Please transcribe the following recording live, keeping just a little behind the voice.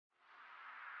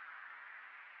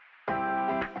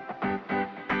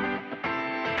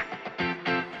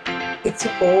It's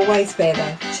always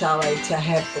better, Charlie, to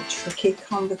have the tricky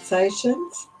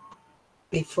conversations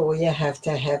before you have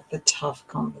to have the tough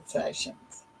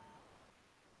conversations.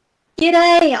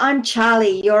 G'day, I'm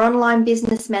Charlie, your online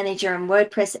business manager and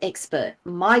WordPress expert.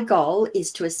 My goal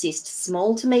is to assist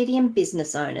small to medium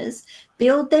business owners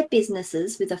build their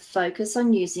businesses with a focus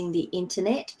on using the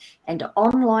internet and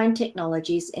online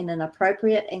technologies in an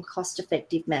appropriate and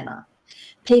cost-effective manner.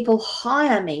 People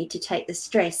hire me to take the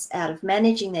stress out of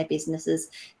managing their businesses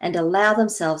and allow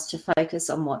themselves to focus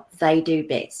on what they do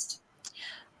best.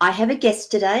 I have a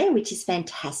guest today, which is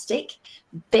fantastic.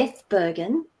 Beth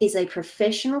Berghan is a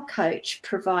professional coach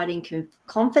providing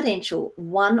confidential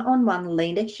one-on-one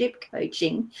leadership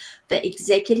coaching for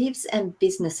executives and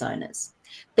business owners.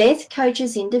 Beth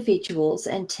coaches individuals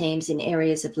and teams in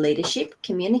areas of leadership,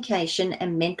 communication,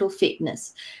 and mental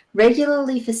fitness,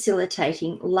 regularly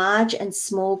facilitating large and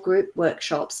small group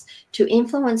workshops to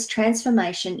influence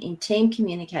transformation in team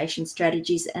communication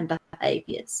strategies and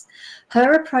behaviours.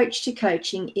 Her approach to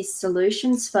coaching is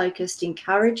solutions-focused,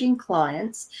 encouraging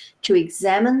clients to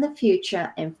examine the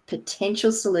future and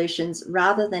potential solutions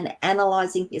rather than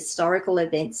analysing historical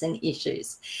events and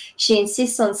issues. She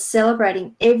insists on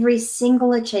celebrating every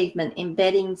single achievement,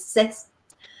 embedding successful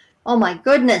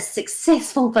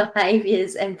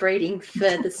behaviours and breeding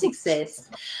further success.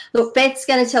 Look, Beth's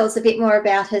going to tell us a bit more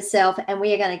about herself, and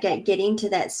we are going to get into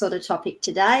that sort of topic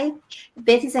today.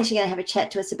 Beth is actually going to have a chat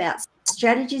to us about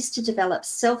strategies to develop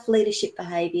self-leadership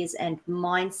behaviours and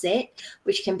mindset,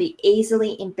 which can be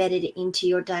easily embedded into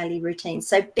your daily routine.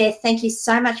 So, Beth, thank you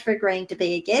so much for agreeing to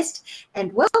be a guest,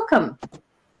 and welcome.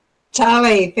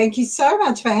 Charlie, thank you so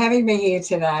much for having me here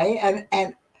today.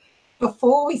 And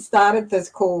before we started this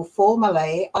call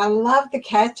formally, I love the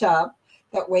catch-up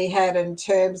that we had in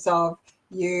terms of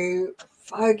you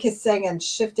focusing and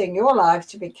shifting your life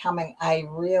to becoming a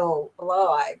real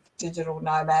live digital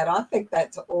nomad. I think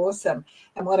that's awesome.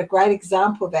 And what a great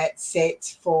example that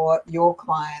sets for your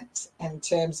clients in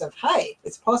terms of, hey,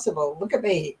 it's possible. Look at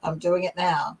me. I'm doing it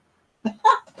now.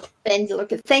 And look,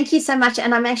 thank you so much.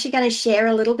 And I'm actually going to share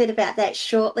a little bit about that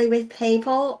shortly with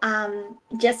people.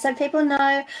 Just so people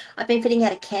know, I've been putting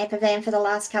out a camper van for the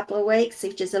last couple of weeks,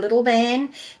 which is a little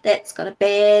van that's got a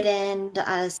bed and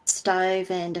a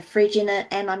stove and a fridge in it.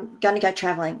 And I'm going to go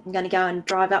traveling. I'm going to go and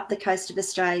drive up the coast of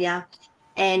Australia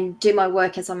and do my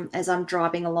work as I'm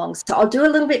driving along. So I'll do a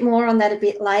little bit more on that a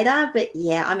bit later. But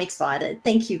yeah, I'm excited.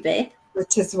 Thank you, Beth.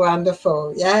 Which is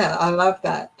wonderful. Yeah, I love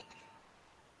that.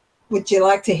 Would you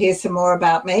like to hear some more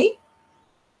about me?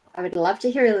 I would love to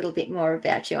hear a little bit more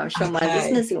about you. I'm sure my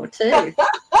listeners will too.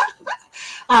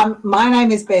 My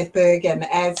name is Beth Berghan.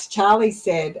 As Charlie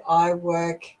said, I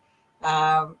work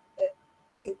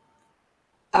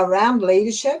around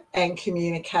leadership and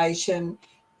communication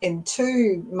in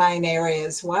two main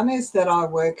areas. One is that I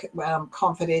work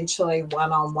confidentially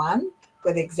one-on-one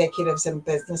with executives and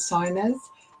business owners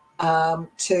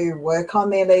to work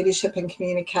on their leadership and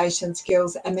communication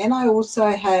skills. And then I also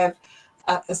have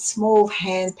a small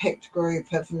hand-picked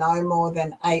group of no more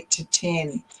than 8 to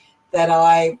 10 that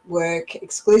I work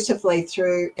exclusively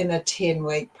through in a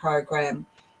 10-week program.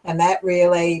 And that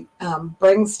really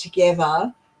brings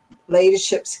together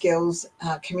leadership skills,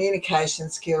 communication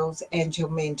skills, and your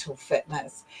mental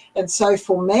fitness. And so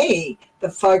for me, the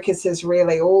focus is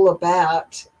really all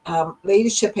about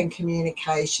leadership and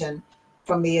communication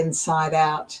from the inside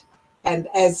out. And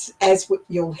as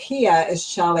you'll hear as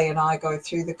Charlie and I go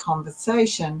through the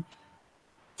conversation,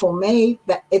 for me,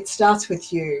 that it starts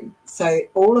with you. So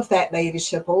all of that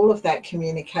leadership, all of that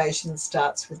communication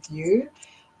starts with you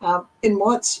in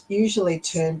what's usually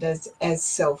termed as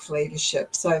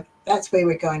self-leadership. So that's where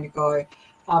we're going to go.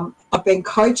 I've been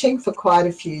coaching for quite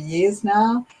a few years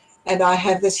now, and I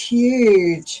have this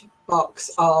huge box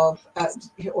of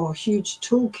or huge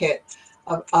toolkit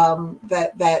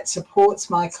that supports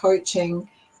my coaching,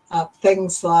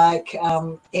 things like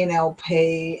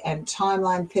NLP and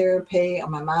timeline therapy.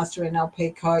 I'm a master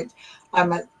NLP coach.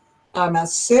 I'm a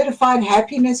certified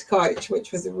happiness coach,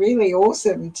 which was really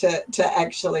awesome to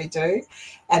actually do,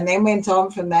 and then went on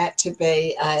from that to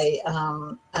be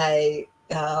a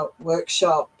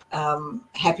workshop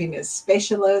happiness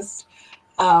specialist.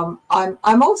 I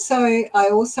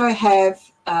also have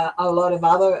a lot of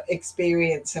other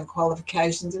experience and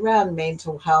qualifications around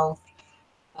mental health,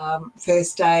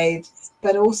 first aid,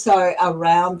 but also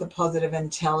around the positive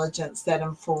intelligence that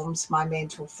informs my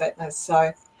mental fitness.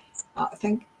 So I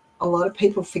think a lot of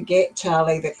people forget,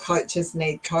 Charlie, that coaches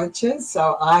need coaches.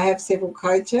 So I have several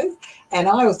coaches, and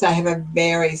I also have a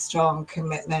very strong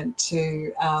commitment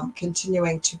to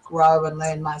continuing to grow and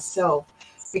learn myself,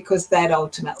 because that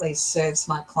ultimately serves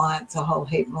my clients a whole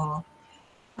heap more.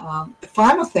 The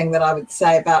final thing that I would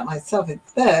say about myself is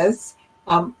this: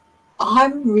 I'm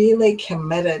really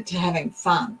committed to having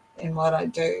fun in what I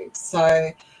do.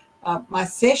 So my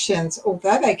sessions,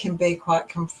 although they can be quite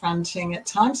confronting at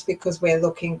times because we're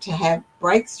looking to have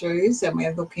breakthroughs and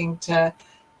we're looking to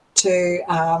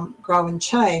grow and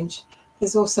change,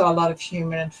 there's also a lot of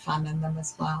humour and fun in them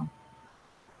as well.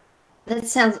 That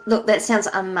sounds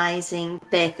amazing,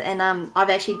 Beth. And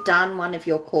I've actually done one of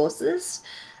your courses.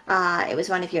 It was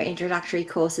one of your introductory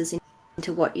courses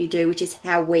into what you do, which is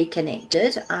how we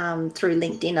connected through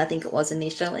LinkedIn, I think it was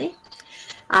initially.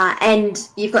 And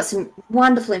you've got some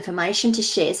wonderful information to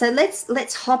share. So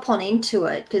let's hop on into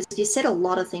it, because you said a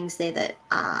lot of things there that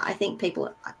I think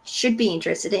people should be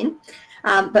interested in,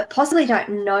 but possibly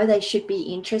don't know they should be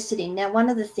interested in. Now, one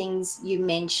of the things you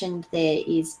mentioned there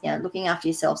is, you know, looking after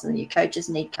yourselves, and your coaches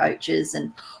need coaches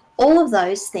and all of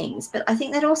those things. But I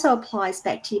think that also applies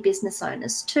back to your business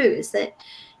owners too, is that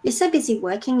you're so busy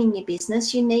working in your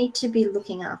business, you need to be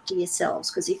looking after yourselves,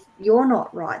 because if you're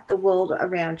not right, the world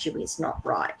around you is not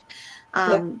right.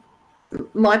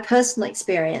 My personal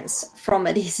experience from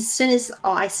it is, as soon as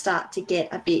I start to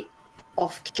get a bit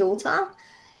off kilter,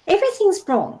 everything's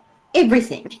wrong.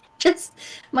 Everything. Just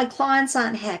my clients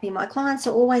aren't happy. My clients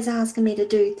are always asking me to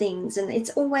do things, and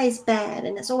it's always bad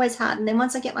and it's always hard. And then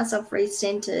once I get myself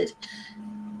recentered,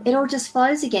 it all just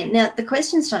flows again. Now, the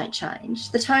questions don't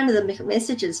change. The tone of the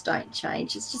messages don't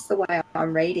change. It's just the way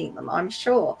I'm reading them, I'm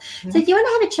sure. So if you want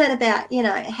to have a chat about, you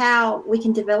know, how we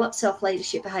can develop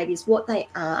self-leadership behaviours, what they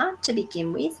are to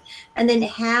begin with, and then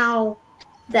how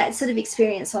that sort of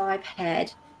experience I've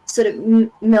had sort of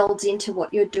melds into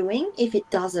what you're doing, if it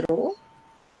does at all.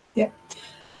 Yeah.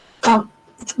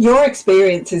 Your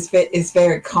experience is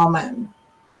very common.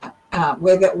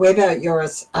 Whether you're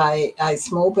a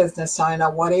small business owner,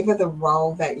 whatever the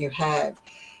role that you have,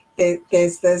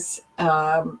 there's this,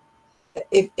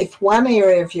 if one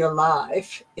area of your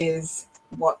life is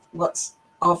what's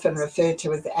often referred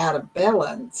to as out of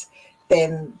balance,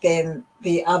 then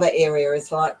the other area is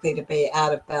likely to be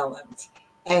out of balance.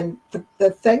 And the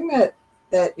thing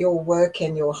that your work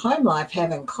and your home life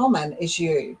have in common is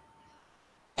you.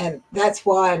 And that's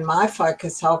why in my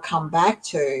focus I'll come back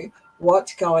to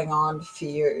what's going on for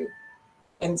you.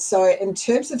 And so in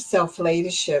terms of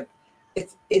self-leadership,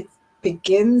 it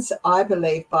begins, I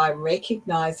believe, by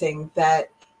recognizing that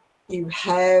you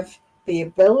have the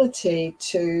ability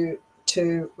to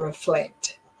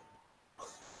reflect.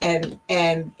 And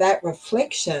that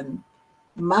reflection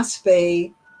must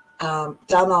be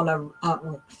done on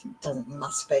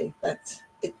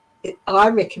I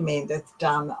recommend it's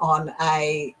done on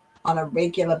a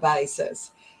regular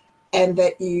basis, and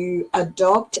that you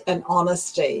adopt an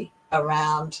honesty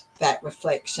around that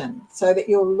reflection, so that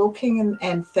you're looking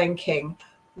and thinking,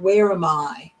 where am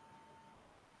I?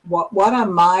 What are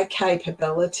my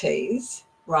capabilities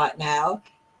right now?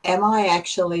 Am I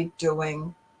actually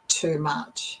doing too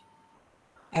much?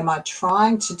 Am I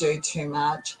trying to do too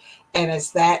much? And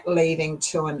is that leading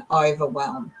to an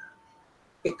overwhelm?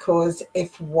 Because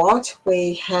if what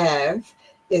we have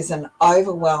is an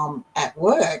overwhelm at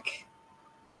work,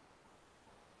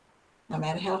 no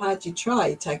matter how hard you try,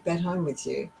 you take that home with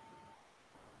you.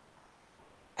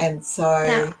 And so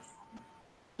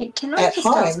now, can I just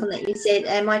ask on that? You said,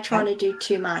 am I trying to do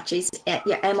too much?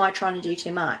 Am I trying to do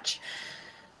too much?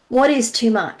 What is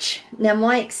too much? Now,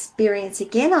 my experience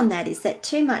again on that is that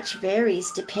too much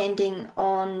varies depending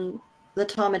on the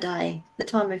time of day, the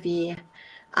time of year,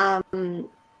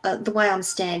 the way I'm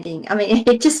standing. I mean,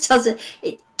 it just doesn't,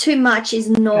 too much is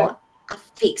not a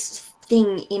fixed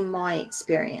thing in my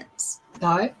experience.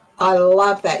 No, I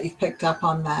love that you've picked up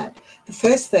on that. The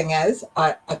first thing is,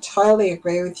 I totally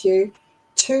agree with you.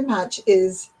 Too much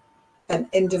is an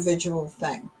individual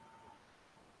thing.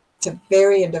 It's a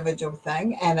very individual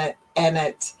thing, and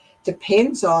it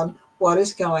depends on what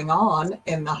is going on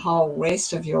in the whole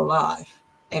rest of your life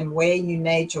and where you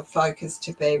need your focus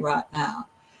to be right now.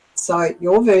 So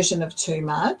your version of too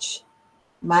much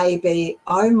may be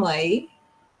only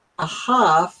a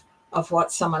half of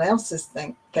what someone else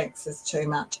thinks is too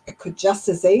much. It could just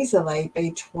as easily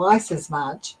be twice as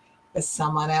much as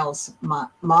someone else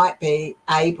might be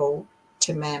able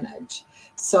to manage.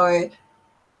 So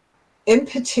in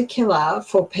particular,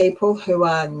 for people who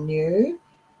are new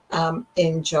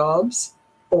in jobs,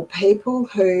 or people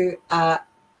who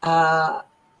are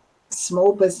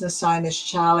small business owners,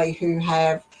 Charly, who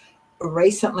have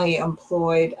recently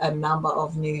employed a number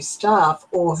of new staff,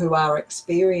 or who are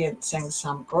experiencing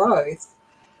some growth,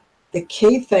 the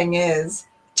key thing is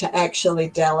to actually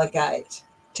delegate,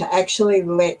 to actually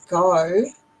let go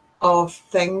of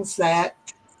things that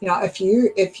You know, if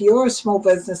you're a small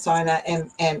business owner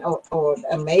or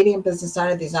a medium business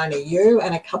owner, there's only you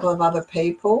and a couple of other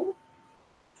people,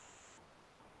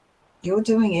 you're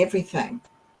doing everything.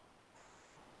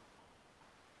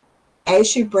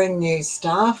 As you bring new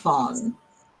staff on,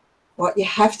 what you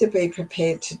have to be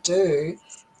prepared to do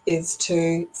is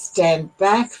to stand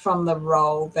back from the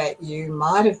role that you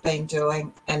might have been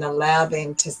doing and allow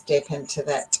them to step into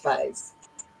that space.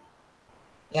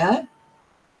 Yeah.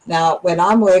 Now, when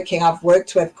I'm working, I've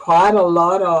worked with quite a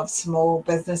lot of small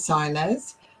business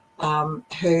owners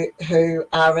who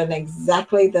are in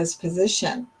exactly this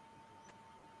position.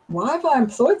 Why have I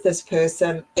employed this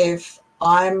person if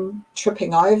I'm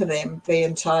tripping over them the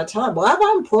entire time? Why have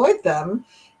I employed them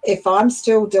if I'm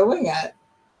still doing it?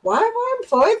 Why have I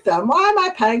employed them? Why am I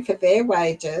paying for their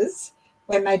wages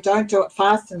when they don't do it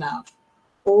fast enough?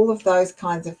 All of those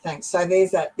kinds of things. So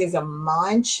there's a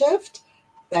mind shift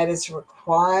that is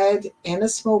required in a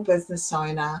small business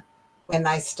owner when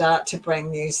they start to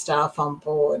bring new staff on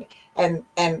board. And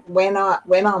when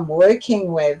I'm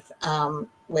working with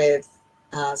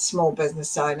small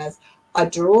business owners, I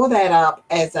draw that up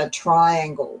as a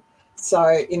triangle.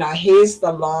 So, you know, here's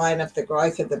the line of the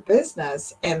growth of the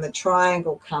business, and the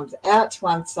triangle comes out to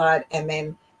one side and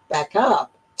then back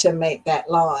up to meet that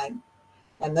line.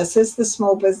 And this is the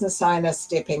small business owner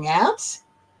stepping out.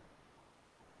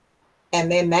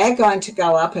 And then they're going to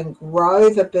go up and grow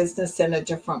the business in a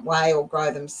different way, or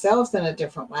grow themselves in a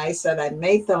different way. So they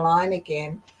meet the line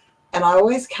again. And I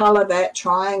always colour that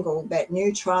triangle, that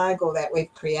new triangle that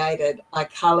we've created, I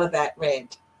colour that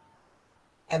red.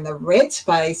 And the red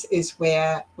space is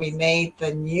where we need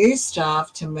the new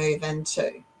staff to move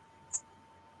into.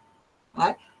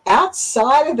 Right?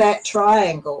 Outside of that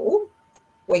triangle,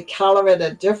 we colour it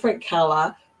a different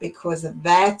colour, because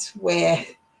that's where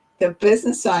the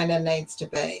business owner needs to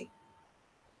be.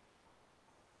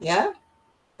 Yeah?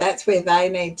 That's where they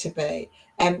need to be.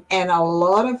 And a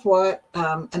lot of what,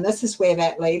 and this is where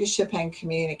that leadership and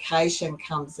communication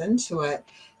comes into it,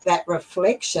 that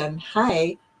reflection,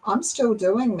 hey, I'm still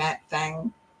doing that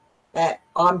thing that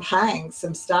I'm paying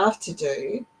some staff to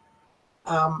do.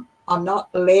 I'm not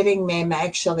letting them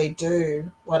actually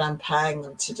do what I'm paying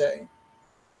them to do.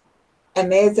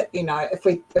 And there's, you know, if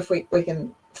we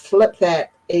can flip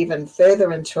that even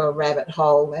further into a rabbit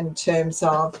hole in terms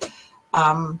of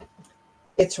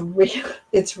it's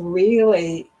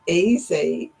really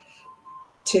easy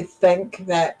to think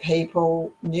that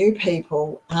new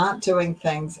people aren't doing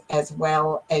things as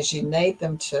well as you need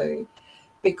them to,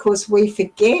 because we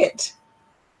forget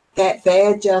that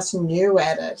they're just new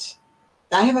at it.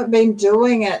 They haven't been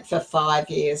doing it for 5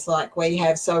 years like we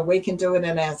have, so we can do it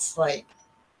in our sleep.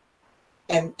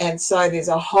 And so there's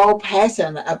a whole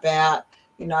pattern about,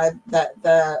 you know,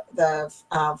 the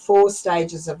 4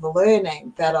 stages of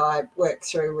learning that I work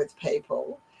through with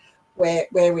people, where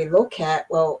we look at,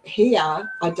 well, here,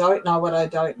 I don't know what I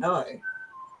don't know.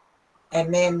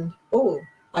 And then, oh,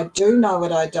 I do know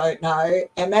what I don't know,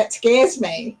 and that scares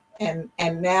me. And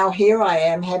now here I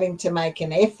am having to make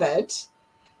an effort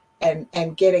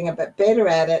and getting a bit better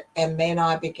at it, and then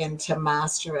I begin to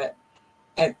master it.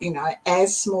 And, you know,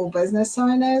 as small business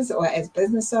owners, or as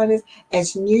business owners,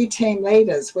 as new team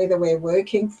leaders, whether we're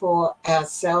working for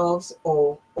ourselves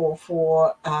or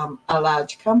for a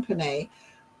large company,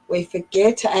 we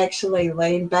forget to actually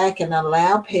lean back and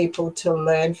allow people to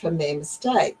learn from their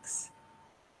mistakes.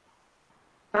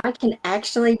 I can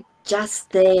actually just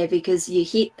there, because you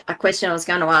hit a question I was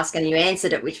going to ask and you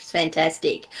answered it, which was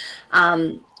fantastic.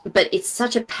 But it's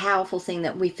such a powerful thing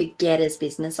that we forget as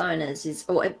business owners,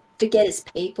 or forget as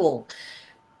people.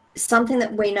 Something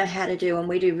that we know how to do, and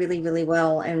we do really, really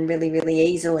well and really, really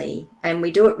easily. And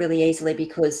we do it really easily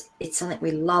because it's something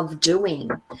we love doing.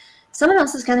 Someone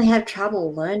else is going to have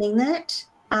trouble learning that.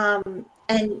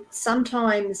 And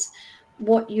sometimes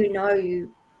what you know,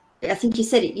 I think you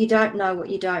said it, you don't know what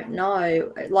you don't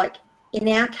know. Like in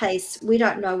our case, we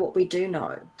don't know what we do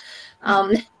know.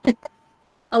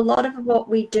 A lot of what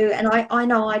we do, and I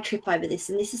know I trip over this,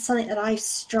 and this is something that I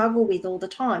struggle with all the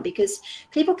time, because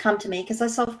people come to me because I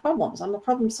solve problems. I'm a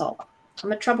problem solver.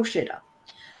 I'm a troubleshooter.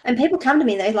 And people come to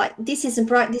me, they're like, this isn't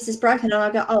broken, this is broken. And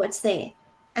I go, oh, it's there.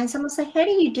 And someone say, how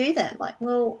do you do that? Like,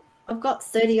 well, I've got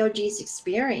 30 odd years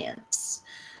experience.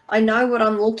 I know what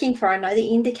I'm looking for. I know the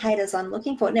indicators I'm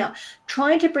looking for. Now,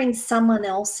 trying to bring someone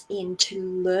else in to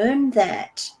learn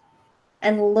that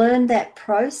and learn that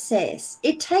process,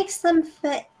 it takes them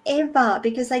forever,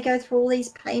 because they go through all these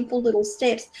painful little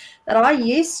steps that I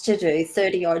used to do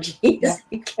 30 odd years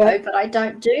ago, but I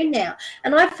don't do now.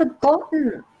 And I've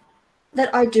forgotten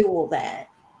that I do all that.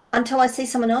 until I see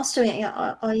someone else doing it.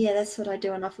 Oh yeah, that's what I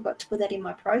do, and I forgot to put that in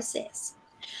my process.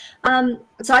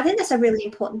 So I think that's a really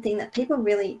important thing that people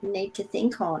really need to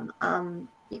think on.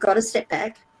 You've got to step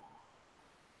back.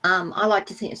 I like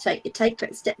to think,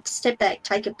 step back,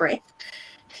 take a breath,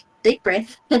 deep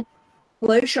breath,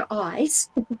 close your eyes,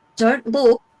 don't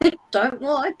look, don't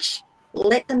watch,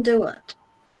 let them do it.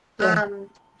 Yeah.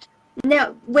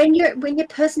 Now, when your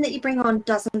person that you bring on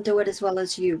doesn't do it as well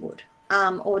as you would,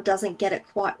 or doesn't get it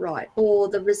quite right, or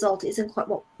the result isn't quite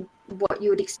what you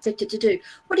would expect it to do,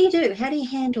 what do you do? How do you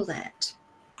handle that?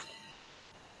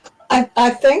 I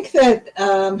think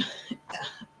that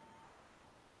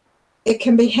it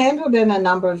can be handled in a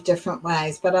number of different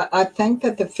ways, but I think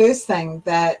that the first thing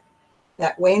that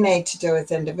we need to do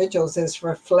as individuals is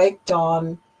reflect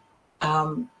on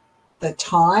the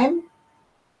time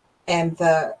and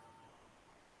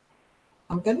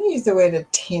I'm going to use the word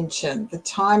attention, the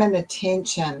time and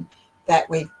attention that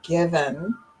we've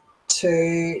given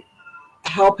to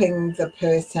helping the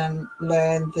person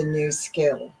learn the new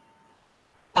skill.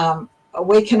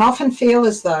 We can often feel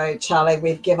as though, Charlie,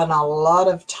 we've given a lot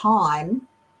of time.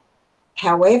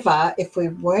 However, if we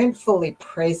weren't fully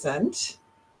present,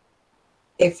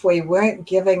 if we weren't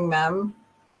giving them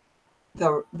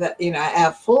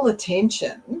our full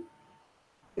attention,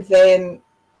 then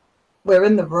we're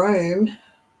in the room,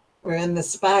 we're in the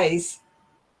space.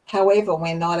 However,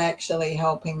 we're not actually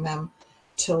helping them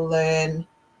to learn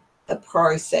the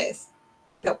process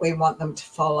that we want them to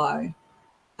follow.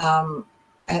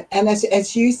 And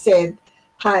as you said,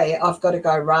 hey, I've got to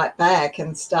go right back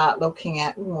and start looking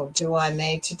at, do I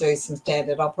need to do some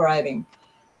standard operating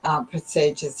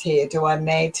procedures here? Do I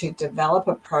need to develop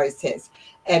a process?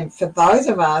 And for those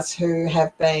of us who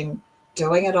have been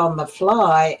doing it on the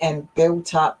fly and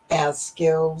built up our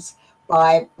skills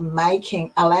by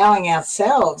allowing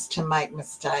ourselves to make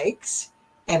mistakes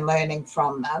and learning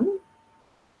from them,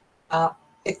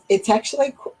 it's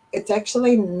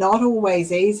actually not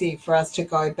always easy for us to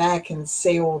go back and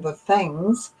see all the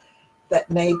things that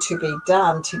need to be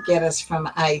done to get us from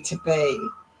A to B.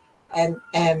 And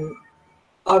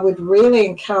I would really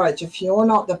encourage, if you're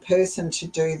not the person to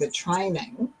do the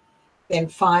training, then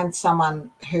find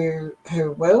someone who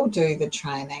will do the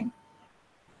training.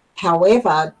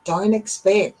 However, don't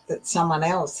expect that someone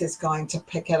else is going to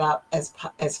pick it up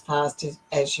as fast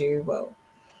as you will.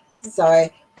 So,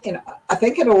 I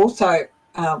think it also,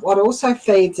 what also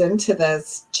feeds into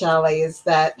this, Charlie, is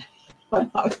that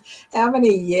how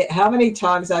many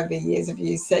times over the years have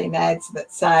you seen ads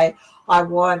that say, I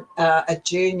want a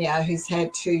junior who's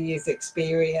had 2 years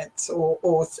experience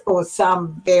or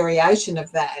some variation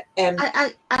of that. And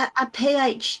a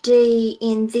PhD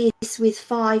in this with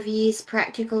 5 years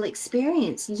practical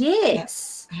experience.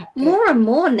 Yes. More and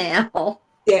more now.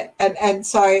 Yeah. And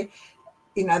so,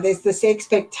 there's this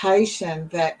expectation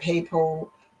that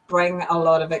people bring a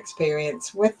lot of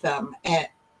experience with them.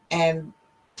 And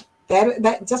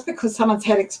that just because someone's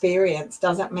had experience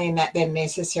doesn't mean that they're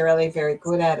necessarily very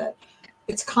good at it.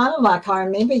 It's kind of like, I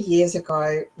remember years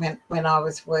ago when I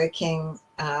was working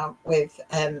with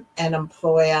an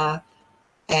employer,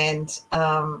 and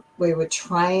we were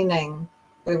training,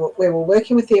 we were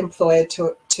working with the employer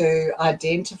to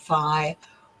identify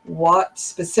what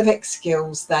specific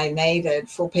skills they needed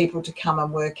for people to come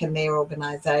and work in their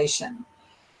organisation.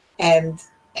 And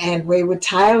we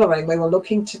were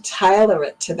looking to tailor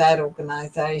it to that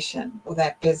organisation or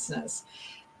that business.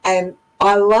 And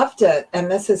I loved it,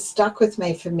 and this has stuck with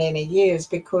me for many years,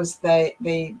 because the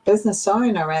business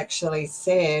owner actually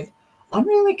said, I'm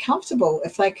really comfortable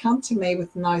if they come to me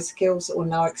with no skills or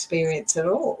no experience at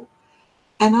all.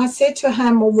 And I said to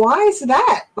him, well, why is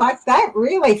that? Like, that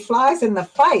really flies in the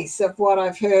face of what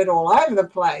I've heard all over the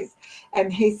place.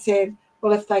 And he said,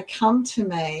 well, if they come to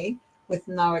me with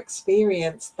no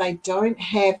experience, they don't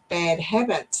have bad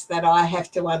habits that I have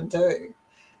to undo.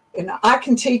 I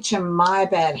can teach them my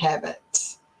bad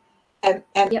habits. And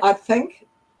yep. I think,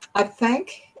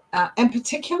 and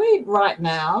particularly right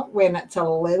now, when it's a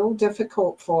little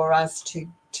difficult for us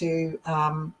to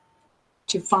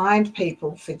find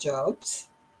people for jobs,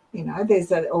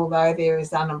 although there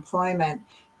is unemployment,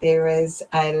 there is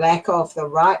a lack of the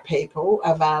right people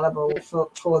available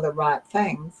for the right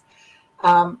things.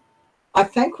 I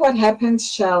think what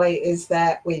happens, Charlie, is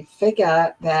that we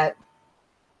figure that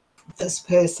this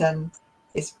person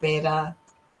is better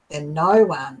than no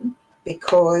one,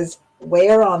 because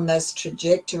we're on this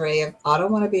trajectory of, I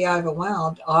don't want to be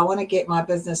overwhelmed. I want to get my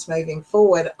business moving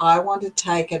forward. I want to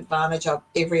take advantage of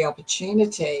every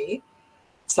opportunity.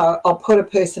 So I'll put a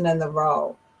person in the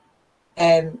role.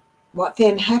 And what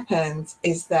then happens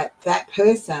is that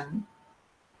person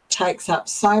takes up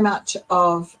so much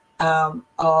of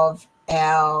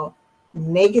our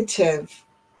negative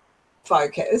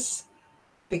focus,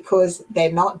 because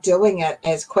they're not doing it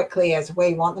as quickly as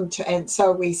we want them to. And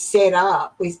so we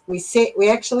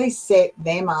actually set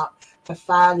them up for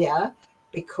failure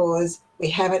because we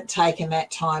haven't taken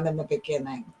that time in the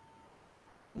beginning.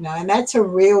 You know, and that's a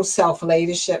real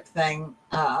self-leadership thing,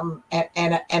 and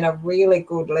a really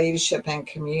good leadership and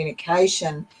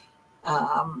communication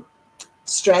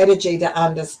strategy to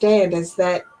understand is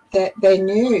that they're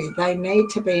new. They need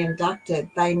to be inducted.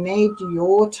 They need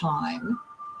your time.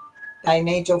 They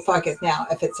need your focus. Now,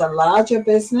 if it's a larger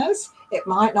business, it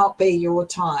might not be your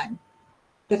time,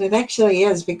 but it actually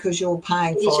is, because you're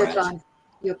paying for it. It is your time.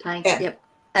 You're paying. Yeah. Yep,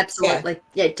 absolutely.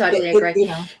 Yeah, totally agree. You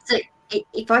know. So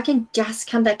if I can just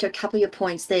come back to a couple of your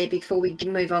points there before we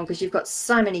can move on, because you've got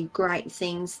so many great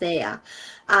things there.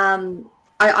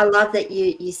 I love that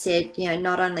you said, you know,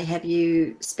 not only have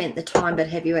you spent the time, but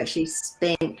have you actually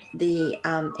spent the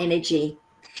energy.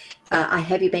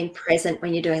 Have you been present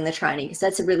when you're doing the training? Because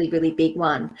that's a really, really big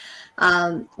one.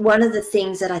 One of the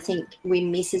things that I think we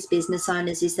miss as business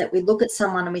owners is that we look at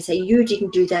someone and we say, you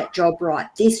didn't do that job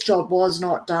right. This job was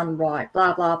not done right,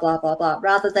 blah, blah, blah, blah, blah,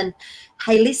 rather than,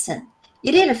 hey, listen,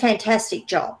 you did a fantastic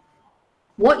job.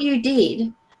 What you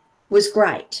did was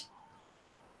great.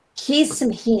 Here's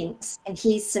some hints and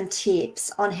here's some tips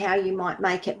on how you might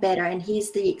make it better. And here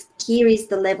is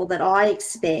the level that I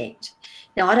expect.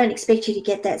 Now, I don't expect you to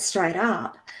get that straight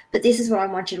up, but this is what I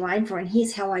want you to aim for, and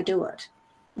here's how I do it.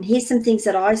 And here's some things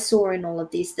that I saw in all of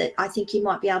this that I think you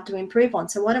might be able to improve on.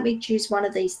 So why don't we choose one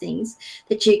of these things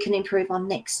that you can improve on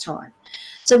next time?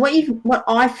 So what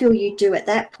I feel you do at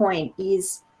that point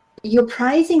is you're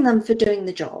praising them for doing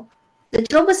the job. The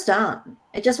job was done.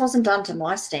 It just wasn't done to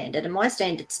my standard, and my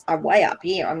standards are way up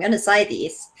here. I'm going to say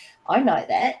this. I know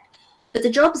that. But the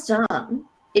job's done.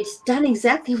 It's done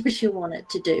exactly what you want it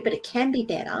to do, but it can be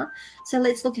better. So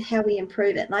let's look at how we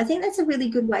improve it. And I think that's a really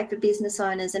good way for business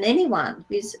owners and anyone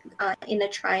who's in a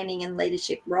training and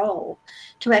leadership role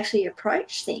to actually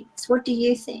approach things. What do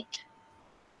you think?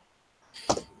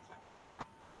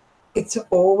 It's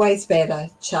always better,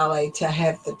 Charlie, to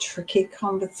have the tricky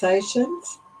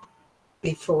conversations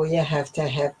before you have to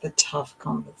have the tough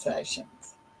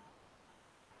conversations.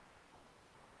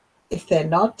 If they're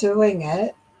not doing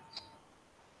it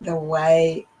the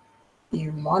way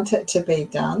you want it to be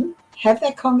done, have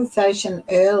that conversation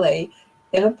early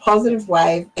in a positive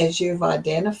way as you've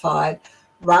identified,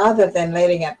 rather than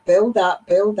letting it build up,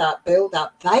 build up, build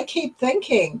up. They keep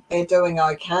thinking they're doing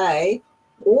okay,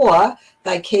 or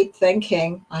they keep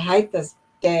thinking, I hate this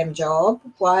damn job.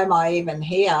 Why am I even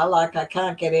here? Like, I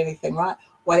can't get anything right.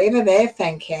 Whatever they're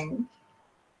thinking,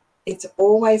 it's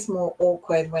always more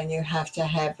awkward when you have to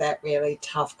have that really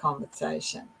tough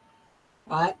conversation.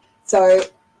 Right? So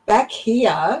back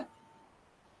here,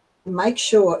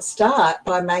 start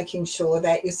by making sure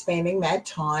that you're spending that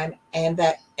time and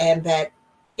that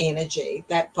energy,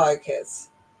 that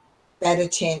focus, that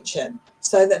attention,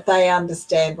 so that they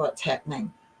understand what's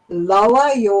happening. Lower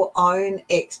your own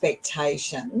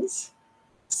expectations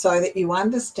so that you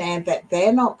understand that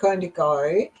they're not going to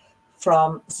go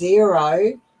from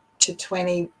 0 to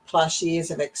 20 plus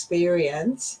years of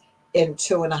experience in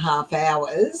 2.5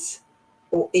 hours,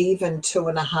 or even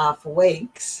 2.5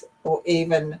 weeks, or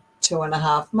even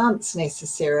 2.5 months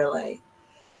necessarily.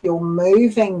 You're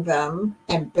moving them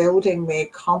and building their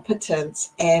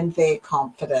competence and their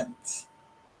confidence.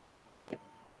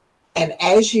 And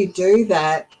as you do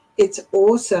that, it's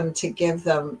awesome to give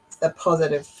them the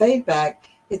positive feedback.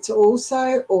 It's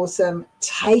also awesome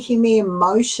taking the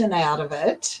emotion out of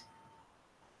it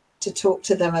to talk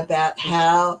to them about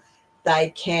how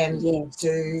they can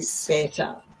do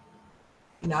better.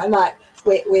 You know, like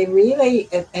we're really,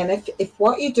 and if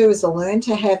what you do is learn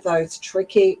to have those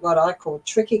tricky, what I call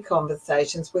tricky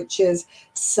conversations, which is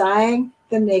saying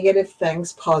the negative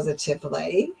things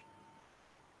positively.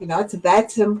 You know, it's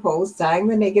that simple, saying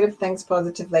the negative things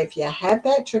positively. If you have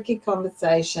that tricky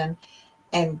conversation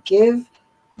and give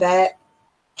that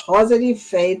positive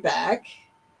feedback,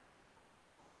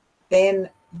 then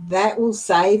that will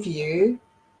save you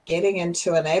getting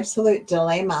into an absolute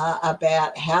dilemma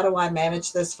about how do I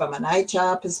manage this from an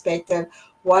HR perspective?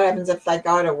 What happens if they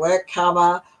go to work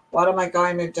cover? What am I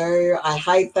going to do? I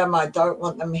hate them. I don't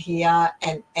want them here.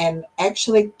 And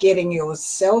actually getting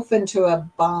yourself into a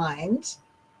bind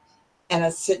and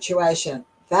a situation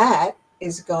that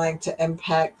is going to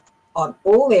impact on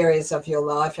all areas of your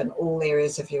life and all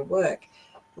areas of your work.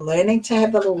 Learning to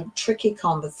have the little tricky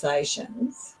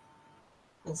conversations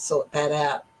will sort that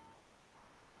out.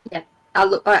 Yep,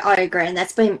 I agree, and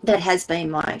that has been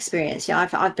my experience. Yeah,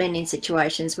 I've been in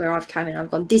situations where I've come in,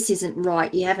 I've gone, this isn't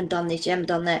right. You haven't done this. You haven't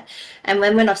done that. And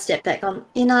when I've stepped back on,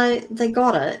 they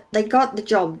got it. They got the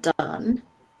job done.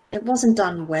 It wasn't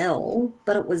done well,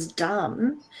 but it was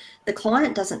done. The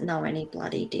client doesn't know any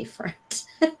bloody different.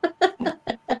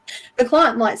 The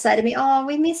client might say to me, "Oh,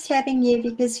 we missed having you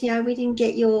because we didn't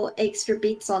get your extra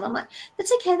bits on." I'm like,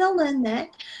 "That's okay. They'll learn that."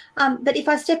 But if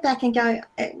I step back and go,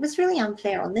 it was really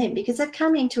unfair on them because they've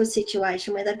come into a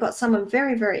situation where they've got someone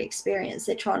very, very experienced.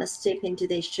 They're trying to step into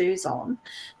their shoes on.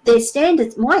 Their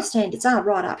standards, my standards are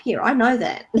right up here. I know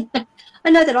that. I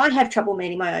know that I have trouble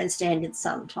meeting my own standards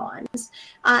sometimes.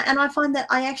 And I find that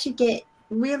I actually get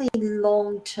really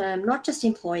long-term, not just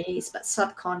employees, but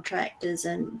subcontractors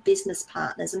and business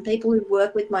partners and people who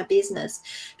work with my business,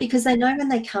 because they know when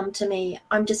they come to me,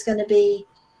 I'm just going to be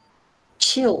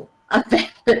chill about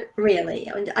it, really.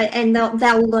 And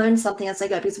they'll learn something as they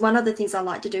go, because one of the things I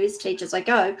like to do is teach as I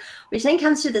go, which then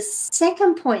comes to the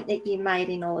second point that you made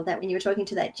in all of that when you were talking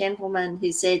to that gentleman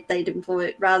who said they'd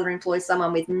rather employ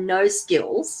someone with no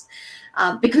skills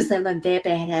because they learn their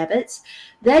bad habits.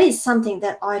 That is something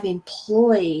that I've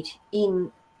employed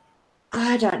in,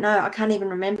 I don't know, I can't even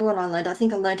remember when I learned. I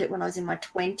think I learned it when I was in my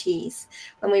 20s,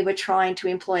 when we were trying to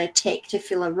employ a tech to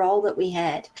fill a role that we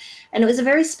had. And it was a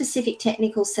very specific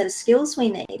technical set of skills we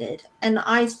needed. And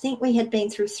I think we had been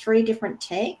through 3 different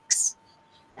techs,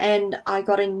 and I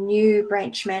got a new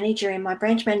branch manager, and my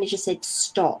branch manager said,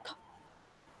 stop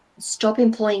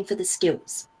employing for the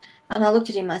skills. And I looked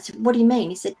at him and I said, what do you mean?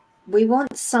 He said, we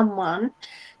want someone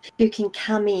who can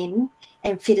come in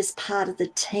and fit as part of the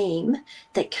team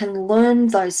that can learn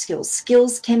those skills.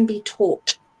 Skills can be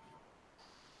taught.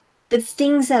 The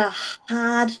things that are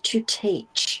hard to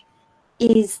teach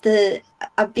is the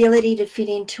ability to fit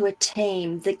into a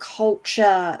team, the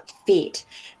culture fit,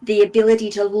 the ability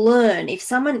to learn. If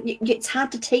someone, it's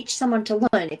hard to teach someone to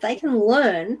learn. If they can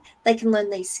learn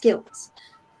these skills.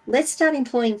 Let's start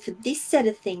employing for this set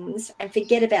of things and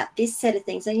forget about this set of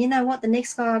things. And you know what? The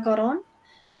next guy I got on,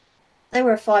 they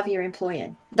were a 5-year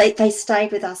employee. They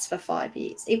stayed with us for 5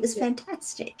 years. It was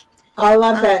fantastic. I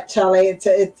love that, Charlie.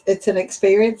 It's an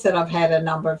experience that I've had a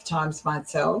number of times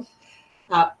myself.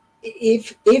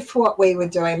 If what we were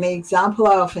doing, the example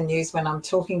I often use when I'm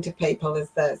talking to people is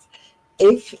this: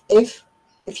 if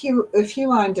you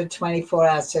owned a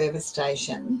 24-hour service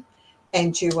station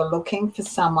and you were looking for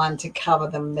someone to cover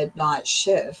the midnight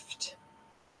shift,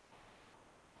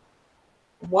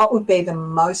 what would be the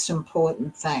most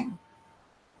important thing?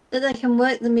 That they can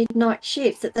work the midnight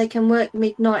shift, that they can work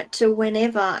midnight to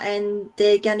whenever, and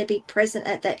they're going to be present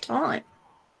at that time.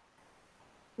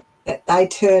 That they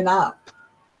turn up.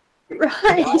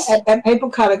 Right. And people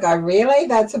kind of go, really?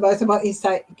 That's most of what you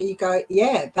say. You go,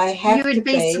 yeah, they have to be. You would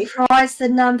be surprised the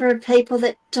number of people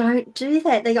that don't do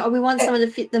that. They go, oh, we want someone to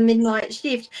fit the midnight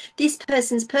shift. This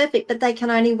person's perfect, but they can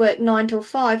only work 9 till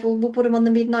 5. Well, we'll put them on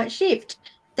the midnight shift.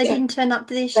 They didn't turn up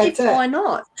to their shift. Why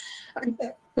not?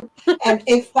 And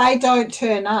if they don't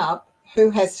turn up,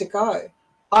 who has to go?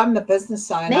 I'm the business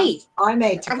owner. Me. I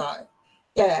need to go.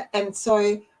 Yeah, and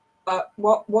so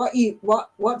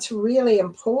what's really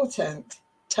important,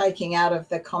 taking out of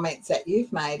the comments that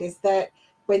you've made, is that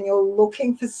when you're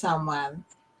looking for someone,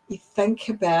 you think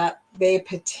about their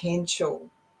potential.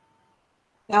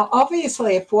 Now,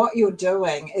 obviously, if what you're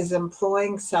doing is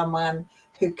employing someone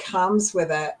who comes with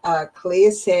a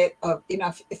clear set of,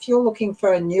 if you're looking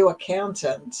for a new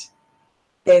accountant,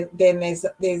 then there's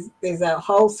a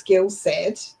whole skill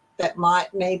set that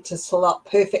might need to slot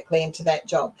perfectly into that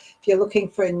job. If you're looking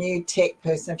for a new tech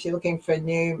person, if you're looking for a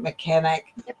new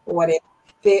mechanic or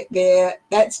whatever,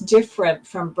 that's different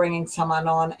from bringing someone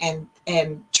on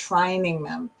and training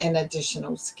them in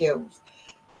additional skills.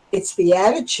 It's the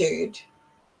attitude,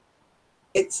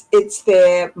 it's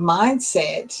their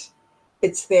mindset,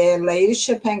 it's their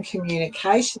leadership and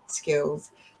communication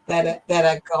skills that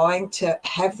are going to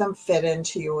have them fit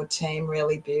into your team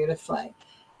really beautifully.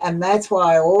 And that's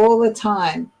why all the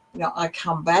time, I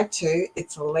come back to,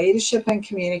 it's leadership and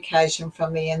communication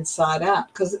from the inside out,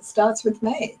 because it starts with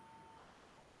me.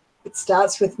 It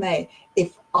starts with me.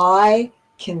 If I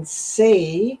can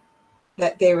see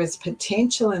that there is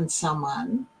potential in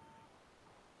someone,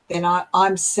 then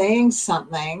I'm seeing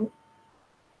something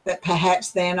that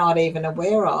perhaps they're not even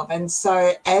aware of. And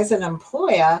so as an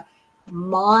employer,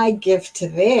 my gift to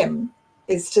them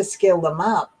is to skill them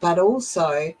up, but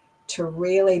also to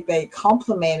really be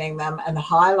complimenting them and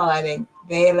highlighting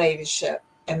their leadership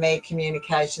and their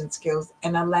communication skills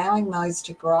and allowing those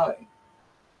to grow.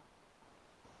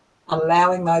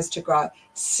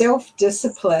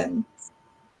 Self-discipline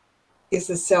is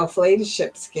a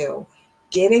self-leadership skill.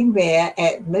 getting there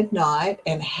at midnight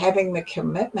and having the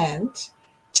commitment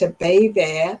to be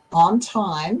there on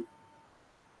time,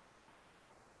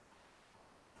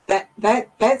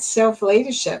 that's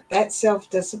self-leadership, that's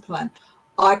self-discipline.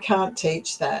 I can't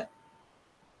teach that.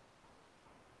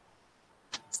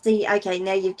 See, okay,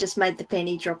 now you've just made the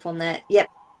penny drop on that. Yep.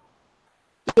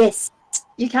 Yes,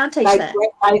 you can't teach that.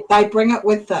 They bring it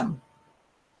with them.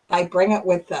 They bring it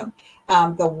with them.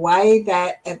 The way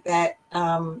that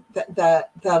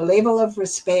the level of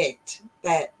respect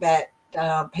that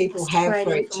people have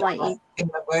for each other in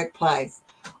the workplace,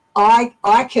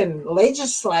 I can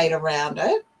legislate around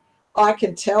it. I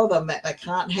can tell them that they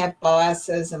can't have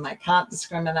biases and they can't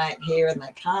discriminate here and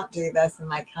they can't do this and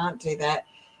they can't do that.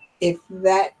 If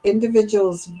that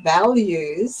individual's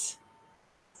values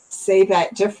see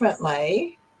that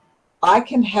differently, I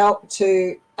can help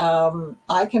to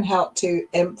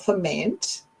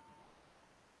implement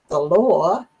the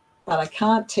law, but I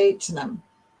can't teach them.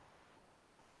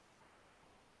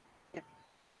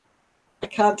 I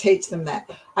can't teach them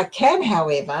that. I can,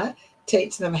 however,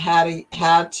 teach them how to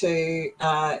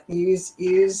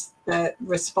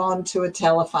respond to a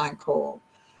telephone call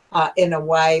in a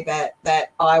way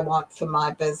that I want for my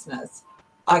business.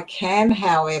 I can,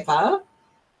 however,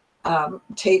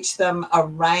 teach them a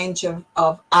range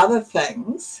of other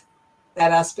things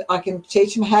that I can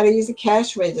teach them how to use a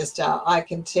cash register. I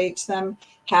can teach them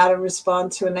how to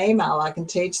respond to an email. I can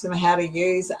teach them how to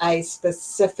use a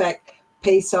specific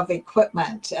piece of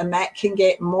equipment, and that can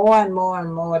get more and more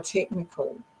and more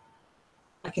technical.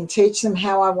 I can teach them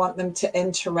how I want them to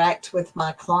interact with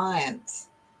my clients,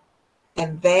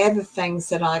 and they're the things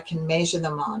that I can measure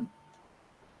them on.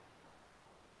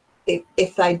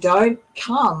 If they don't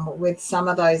come with some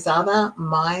of those other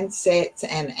mindsets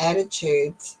and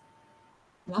attitudes,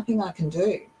 nothing I can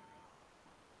do.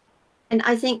 And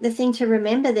I think the thing to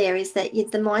remember there is that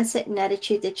the mindset and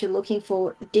attitude that you're looking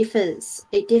for differs.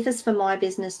 It differs from my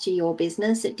business to your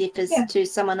business. It differs to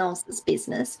someone else's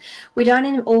business. We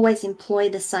don't always employ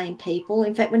the same people.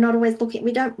 In fact, we're not always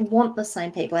we don't want the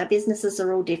same people. Our businesses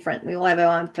are all different. We all have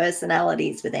our own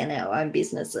personalities within our own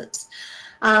businesses.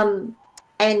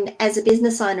 And as a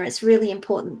business owner, it's really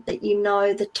important that you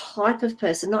know the type of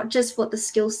person, not just what the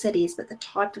skill set is, but the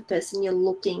type of person you're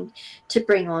looking to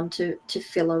bring on to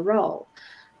fill a role.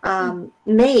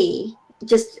 Me,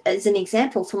 just as an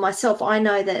example for myself, I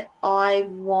know that I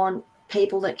want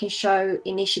people that can show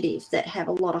initiative, that have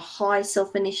a lot of high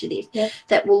self-initiative,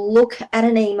 that will look at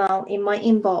an email in my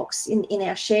inbox, in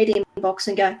our shared inbox,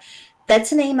 and go,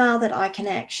 that's an email that I can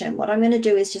action. What I'm going to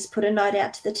do is just put a note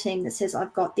out to the team that says,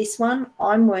 I've got this one,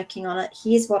 I'm working on it,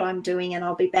 here's what I'm doing, and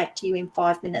I'll be back to you in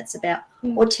 5 minutes or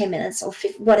 10 minutes or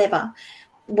whatever,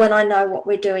 when I know what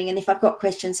we're doing. And if I've got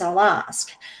questions, I'll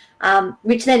ask.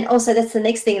 Which then also, that's the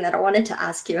next thing that I wanted to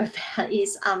ask you about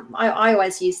is I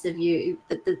always use the view,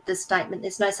 the statement,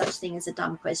 there's no such thing as a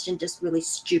dumb question, just really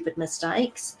stupid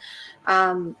mistakes.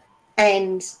 And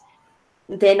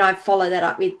then I follow that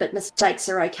up with, but mistakes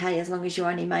are okay as long as you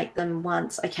only make them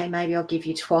once. Okay, maybe I'll give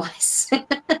you twice.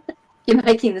 You're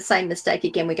making the same mistake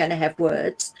again, we're going to have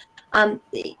words.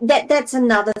 That's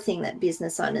another thing that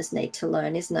business owners need to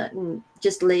learn, isn't it? And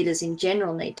just leaders in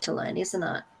general need to learn, isn't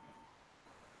it?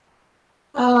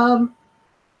 Done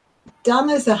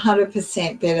is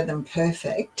 100% better than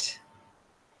perfect,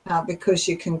 because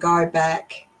you can go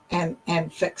back and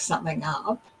fix something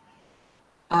up.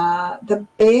 The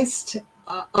best,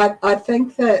 I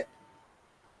think that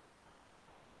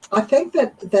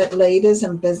leaders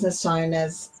and business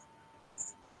owners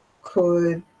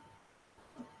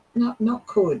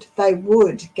they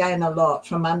would gain a lot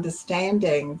from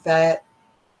understanding that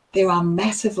there are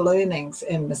massive learnings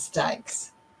in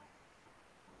mistakes.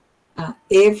 There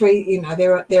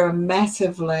are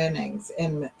massive learnings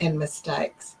in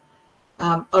mistakes.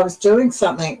 I was doing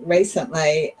something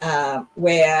recently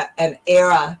where an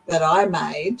error that I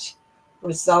made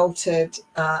resulted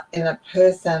in a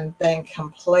person being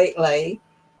completely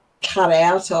cut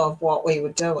out of what we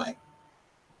were doing.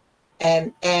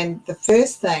 And the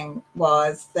first thing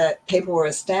was that people were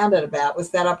astounded about was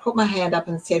that I put my hand up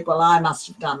and said, well, I must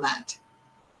have done that.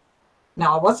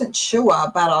 Now, I wasn't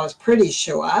sure, but I was pretty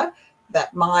sure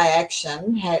that my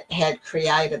action had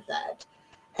created that.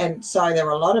 And so there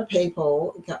were a lot of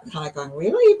people kind of going,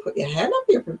 really? You put your hand up?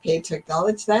 You're prepared to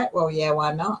acknowledge that? Well, yeah,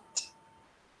 why not?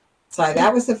 So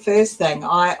that was the first thing.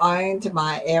 I owned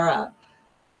my error.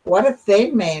 What it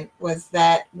then meant was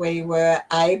that we were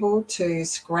able to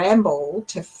scramble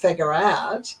to figure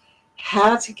out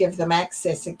how to give them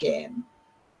access again.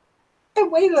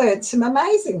 And we learned some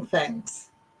amazing things.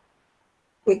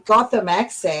 We got them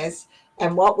access,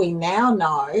 and what we now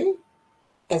know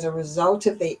as a result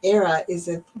of the error is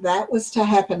if that was to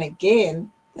happen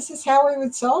again, this is how we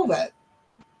would solve it.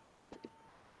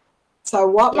 So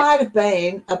what might have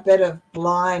been a bit of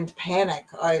blind panic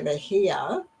over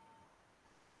here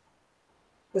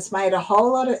was made a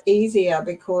whole lot easier,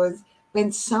 because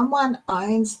when someone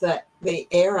owns the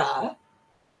error,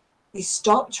 you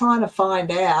stop trying to find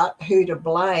out who to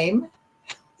blame.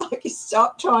 Like, you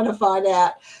stop trying to find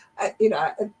out,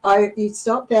 you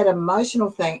stop that emotional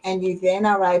thing, and you then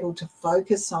are able to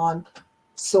focus on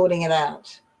sorting it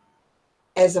out,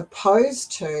 as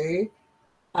opposed to,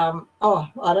 oh,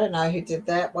 I don't know who did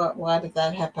that. Why did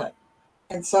that happen?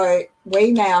 And so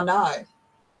we now know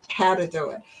how to do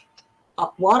it.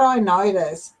 What I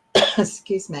notice,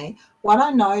 excuse me, what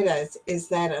I notice is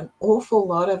that an awful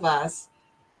lot of us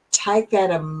take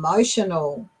that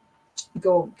emotional,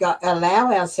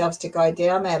 allow ourselves to go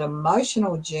down that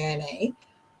emotional journey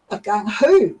of going,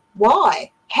 who,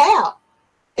 why, how,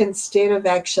 instead of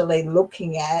actually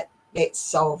looking at, let's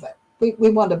solve it. We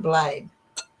want to blame.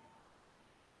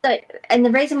 So, and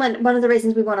one of the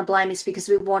reasons we want to blame is because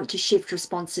we want to shift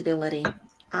responsibility,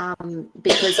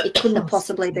 because it couldn't have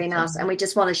possibly been us, and we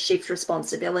just want to shift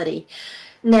responsibility.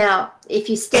 Now, if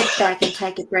you step back and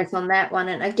take a breath on that one,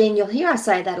 and again, you'll hear I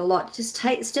say that a lot, just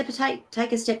take a step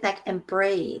back and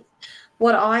breathe.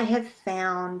 What I have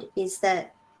found is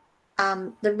that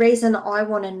the reason I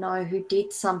want to know who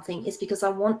did something is because I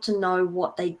want to know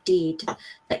what they did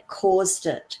that caused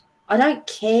it. I don't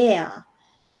care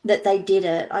that they did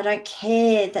it. I don't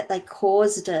care that they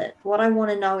caused it. What I want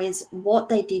to know is what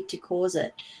they did to cause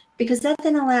it, because that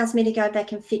then allows me to go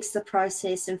back and fix the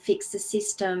process and fix the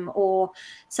system, or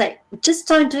say, just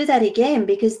don't do that again,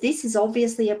 because this is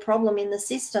obviously a problem in the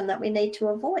system that we need to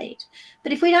avoid.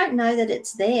 But if we don't know that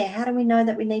it's there, how do we know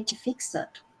that we need to fix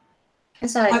it?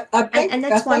 And so, and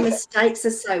that's why mistakes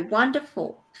are so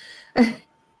wonderful. The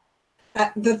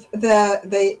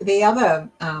other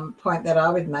point that I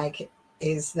would make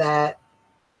is that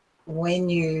when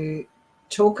you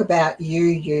talk about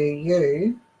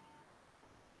you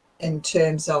in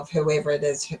terms of whoever it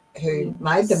is who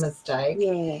made the mistake,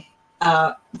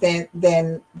 then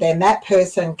that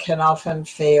person can often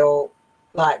feel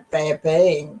like they're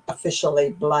being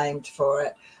officially blamed for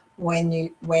it. When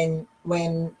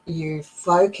you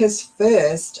focus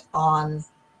first on,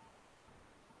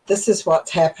 this is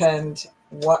what's happened,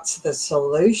 what's the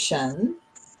solution,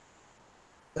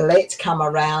 let's come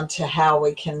around to how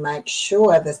we can make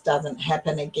sure this doesn't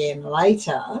happen again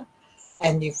later,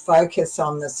 and you focus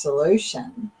on the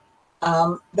solution,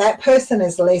 that person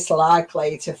is less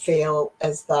likely to feel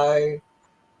as though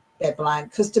they're blamed,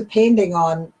 because depending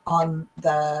on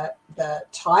the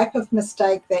type of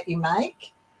mistake that you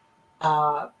make,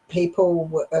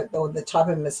 people, or the type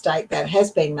of mistake that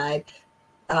has been made,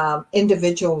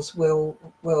 individuals will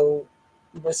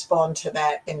respond to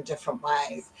that in different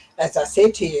ways. As I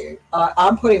said to you,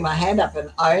 I'm putting my hand up and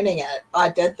owning it. I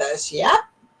did this, yeah.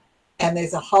 And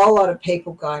there's a whole lot of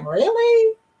people going,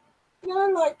 really? You know,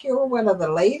 like, you're one of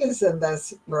the leaders in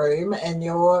this room, and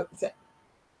you're,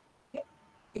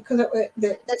 because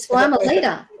that's why I'm a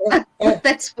leader.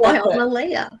 That's why I'm a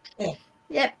leader.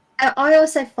 Yep. I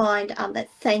also find that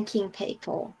thanking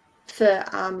people for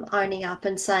owning up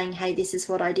and saying, hey, this is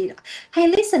what I did. Hey,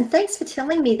 listen, thanks for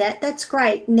telling me that. That's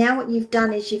great. Now what you've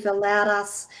done is you've allowed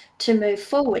us to move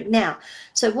forward. Now,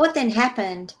 so what then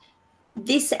happened,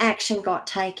 this action got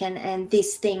taken and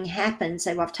this thing happened.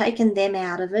 So I've taken them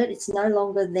out of it. It's no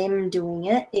longer them doing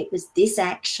it. It was this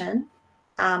action.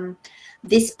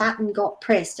 This button got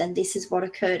pressed and this is what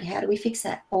occurred. How do we fix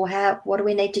that? Or what do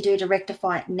we need to do to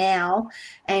rectify it now,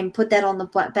 and put that on the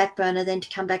back burner, then to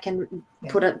come back and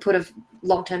put a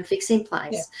long-term fix in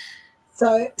place?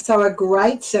 So a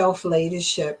great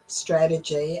self-leadership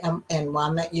strategy, and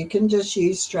one that you can just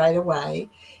use straight away,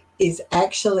 is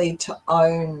actually to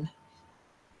own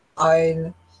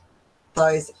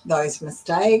those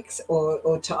mistakes,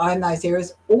 or to own those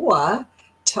errors, or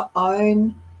to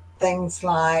own things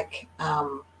like,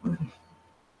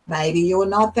 maybe you're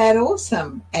not that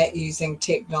awesome at using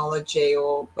technology,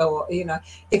 or you know,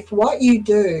 if what you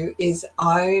do is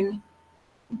own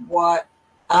what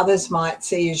others might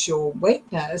see as your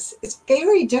weakness, it's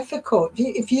very difficult.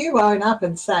 If you own up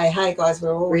and say, hey guys,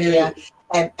 we're all here,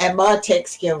 and my tech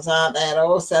skills aren't that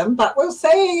awesome, but we'll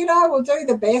see, you know, we'll do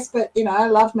the best, but, you know,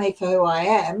 love me for who I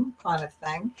am, kind of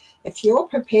thing. If you're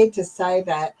prepared to say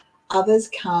that, others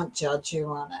can't judge you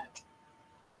on it.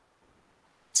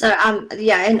 So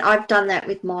yeah, and I've done that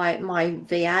with my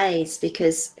VAs,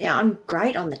 because I'm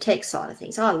great on the tech side of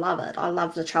things. I love it. I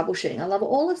love the troubleshooting. I love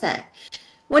all of that.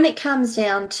 When it comes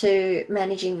down to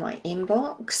managing my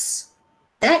inbox,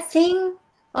 that thing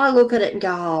I look at it and go,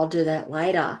 oh, I'll do that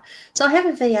later. So I have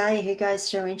a VA who goes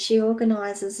through and she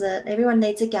organises it. Everyone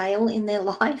needs a Gale in their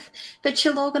life, but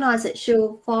she'll organise it.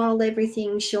 She'll file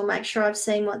everything. She'll make sure I've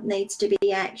seen what needs to be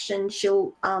actioned.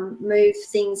 She'll move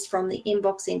things from the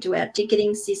inbox into our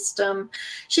ticketing system.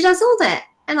 She does all that.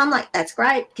 And I'm like, that's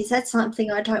great, because that's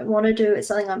something I don't want to do. It's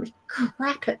something I'm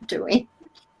crap at doing.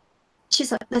 She's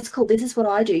like, that's cool. This is what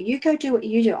I do. You go do what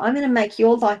you do. I'm going to make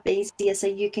your life easier so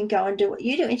you can go and do what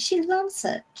you do. And she loves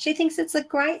it. She thinks it's a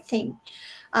great thing.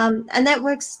 And that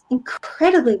works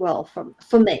incredibly well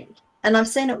for me. And I've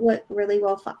seen it work really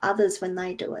well for others when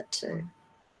they do it too.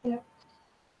 Yep.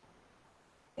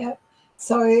 Yep.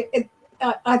 So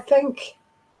I think,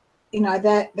 you know,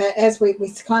 that as we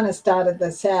kind of started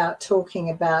this out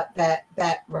talking about that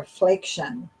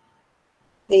reflection,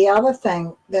 the other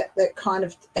thing that kind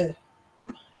of,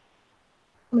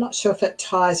 I'm not sure if it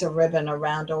ties a ribbon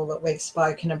around all that we've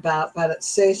spoken about, but it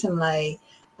certainly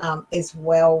is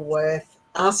well worth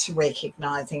us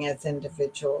recognising as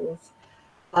individuals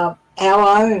our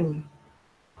own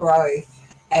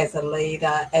growth as a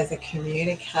leader, as a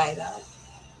communicator.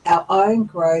 Our own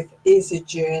growth is a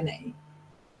journey.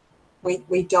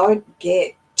 We don't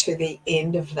get to the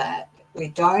end of that. We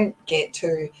don't get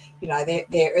to, you know,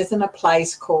 there isn't a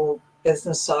place called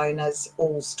business owners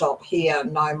all stop here,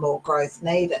 no more growth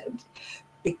needed,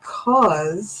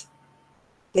 because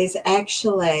there's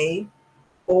actually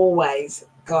always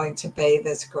going to be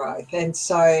this growth. And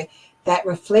so that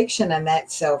reflection and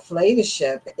that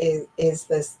self-leadership is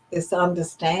this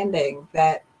understanding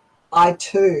that I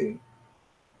too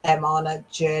am on a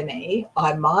journey.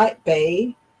 I might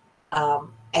be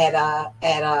at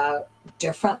a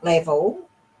different level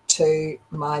to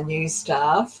my new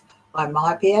staff. I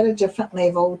might be at a different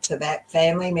level to that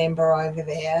family member over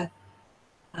there,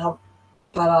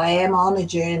 but I am on a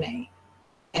journey,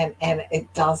 and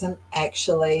it doesn't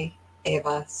actually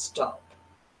ever stop.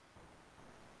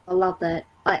 I love that.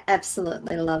 I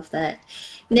absolutely love that.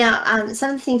 Now,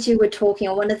 some of the things you were talking,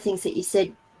 or one of the things that you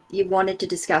said you wanted to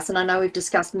discuss, and I know we've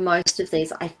discussed most of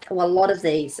these, well, a lot of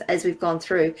these as we've gone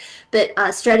through, but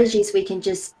strategies we can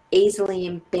just easily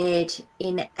embed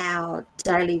in our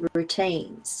daily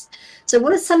routines. So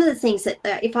what are some of the things that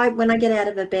when I get out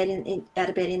of bed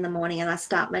in the morning and I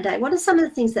start my day, what are some of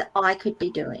the things that I could be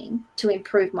doing to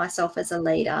improve myself as a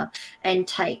leader and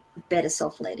take better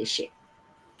self-leadership?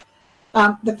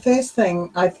 The first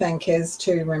thing I think is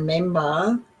to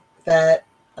remember that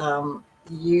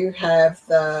you have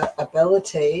the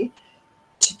ability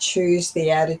to choose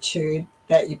the attitude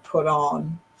that you put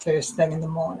on first thing in the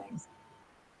morning.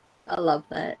 I love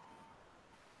that.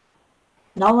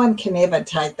 No one can ever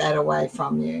take that away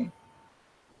from you.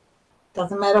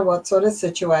 Doesn't matter what sort of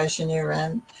situation you're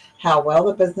in, how well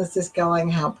the business is going,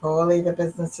 how poorly the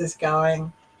business is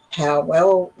going, how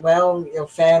well your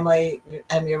family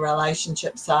and your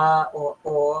relationships are,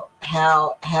 or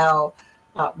how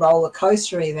roller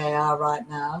coastery they are right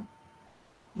now.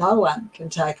 No one can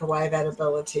take away that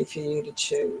ability for you to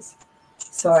choose.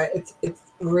 So it's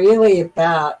really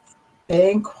about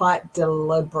being quite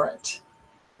deliberate.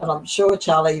 And I'm sure,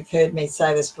 Charlie, you've heard me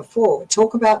say this before. We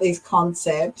talk about these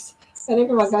concepts and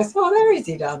everyone goes, oh, they're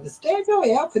easy to understand. Oh,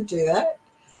 yeah, I could do that.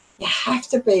 You have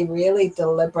to be really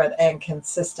deliberate and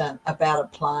consistent about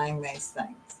applying these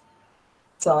things.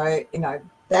 So, you know,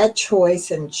 that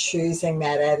choice and choosing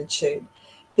that attitude.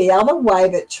 The other way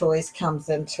that choice comes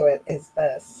into it is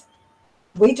this.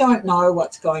 We don't know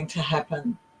what's going to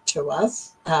happen to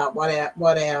us, what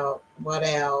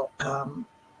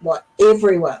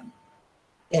everyone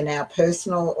in our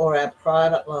personal or our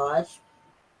private life,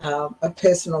 a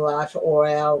personal life or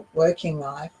our working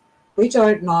life, we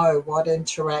don't know what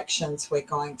interactions we're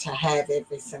going to have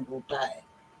every single day.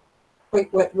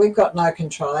 We've got no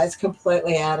control. It's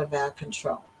completely out of our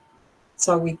control.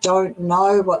 So we don't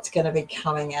know what's going to be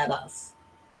coming at us.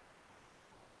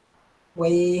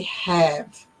 We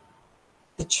have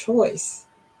the choice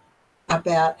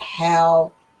about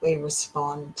how we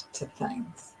respond to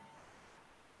things.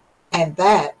 And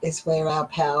that is where our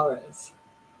power is.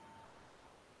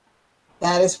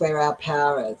 That is where our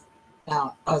power is.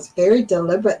 Now, I was very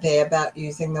deliberate there about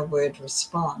using the word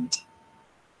respond,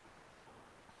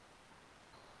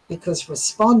 because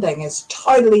responding is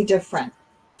totally different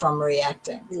from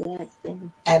reacting.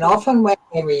 And often when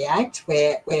we react,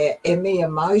 we're in the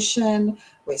emotion,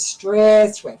 we're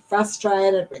stressed, we're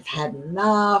frustrated, we've had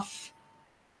enough.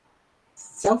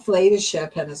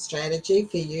 Self-leadership and a strategy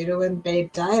for you to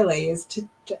embed daily is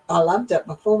I loved it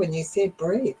before when you said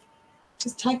breathe.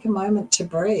 Just take a moment to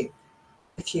breathe.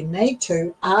 If you need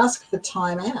to, ask for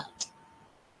time out.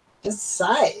 Just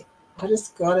say, I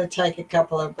just got to take a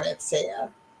couple of breaths here.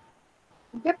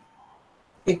 Yep.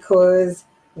 Because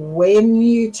when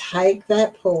you take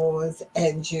that pause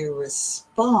and you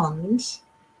respond,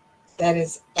 that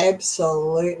is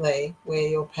absolutely where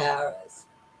your power is.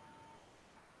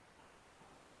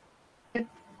 Yep.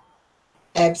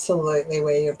 Absolutely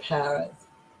where your power is.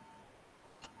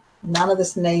 None of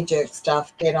this knee-jerk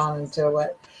stuff, get on and do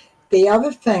it. The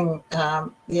other thing,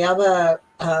 the other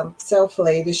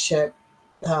self-leadership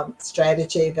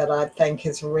strategy that I think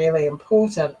is really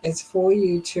important is for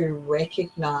you to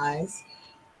recognize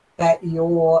that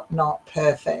you're not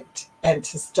perfect and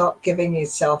to stop giving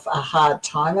yourself a hard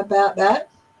time about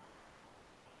that,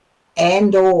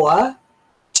 and or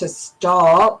to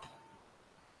stop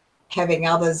having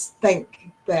others think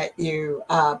that you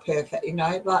are perfect. You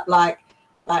know, like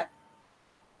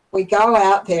we go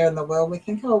out there in the world, we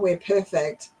think, oh, we're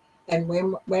perfect. And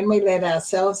when we let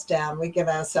ourselves down, we give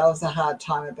ourselves a hard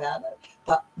time about it.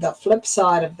 But the flip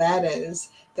side of that is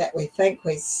that we think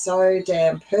we're so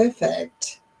damn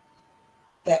perfect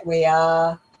that we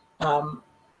are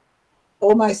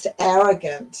almost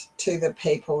arrogant to the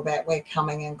people that we're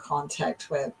coming in contact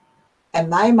with.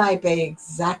 And they may be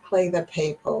exactly the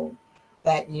people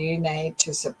that you need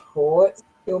to support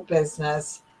your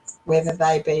business, whether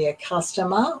they be a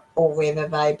customer or whether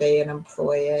they be an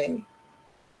employee.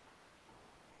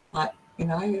 I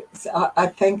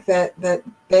think that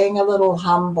being a little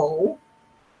humble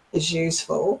is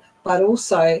useful, but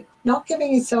also not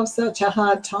giving yourself such a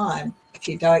hard time if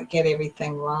you don't get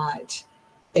everything right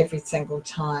every single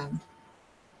time.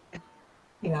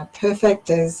 You know,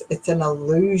 perfect it's an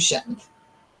illusion.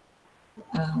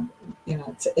 You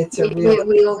know, it's a real.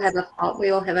 We all have a fault.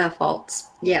 We all have our faults.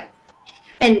 Yeah.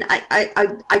 And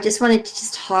I just wanted to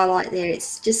just highlight there,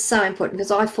 it's just so important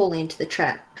because I fall into the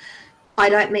trap. I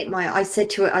don't meet I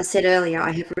said earlier,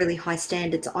 I have really high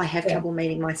standards. I have trouble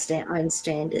meeting my own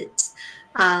standards.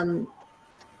 And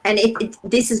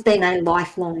this has been a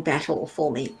lifelong battle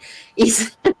for me,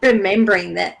 is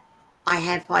remembering that I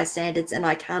have high standards and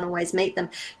I can't always meet them.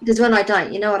 Because when I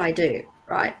don't, you know what I do,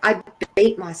 right? I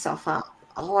beat myself up.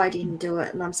 Oh, I didn't do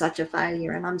it, and I'm such a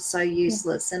failure, and I'm so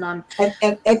useless, and I'm.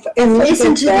 And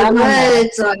listen to the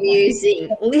words I'm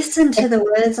using. Listen to the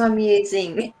words I'm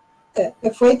using.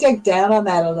 If we dig down on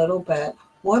that a little bit,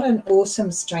 what an awesome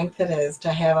strength it is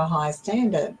to have a high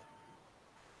standard.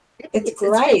 It's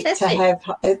great to have.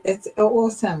 It's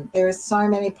awesome. There are so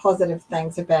many positive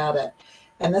things about it,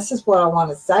 and this is what I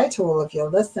want to say to all of your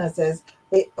listeners: is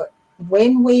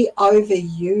when we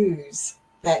overuse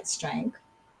that strength.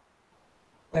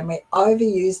 When we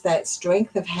overuse that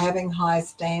strength of having high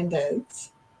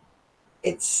standards,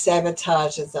 it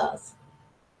sabotages us.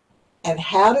 And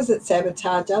how does it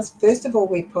sabotage us? First of all,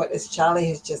 we put, as Charly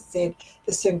has just said,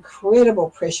 this incredible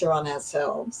pressure on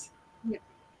ourselves. Yep.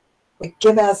 We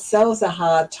give ourselves a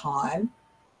hard time.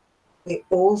 We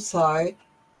also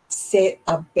set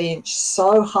a bench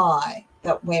so high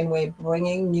that when we're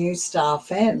bringing new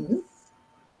staff in,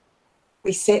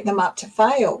 we set them up to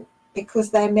fail,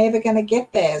 because they're never going to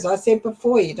get there. As I said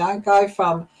before, you don't go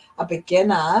from a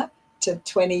beginner to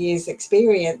 20 years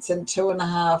experience in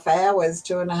 2.5 hours,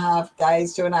 2.5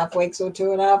 days, 2.5 weeks, or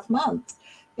 2.5 months.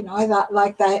 You know,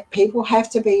 that people have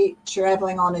to be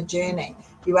traveling on a journey.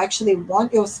 You actually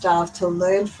want your staff to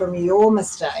learn from your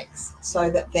mistakes so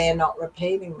that they're not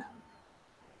repeating them.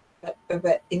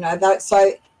 But you know,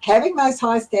 so having those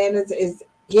high standards is,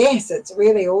 yes, it's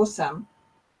really awesome.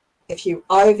 If you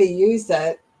overuse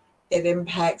it, it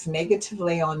impacts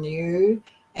negatively on you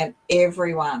and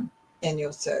everyone in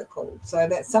your circle. So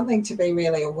that's something to be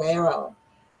really aware of.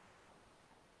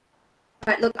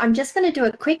 Right, look, I'm just going to do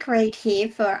a quick read here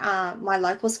for my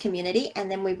locals community, and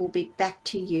then we will be back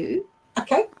to you.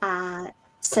 Okay.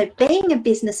 So being a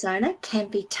business owner can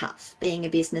be tough. Being a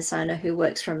business owner who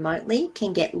works remotely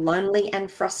can get lonely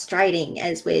and frustrating,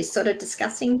 as we're sort of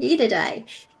discussing here today.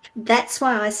 That's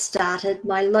why I started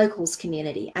my locals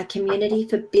community, a community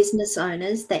for business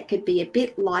owners that could be a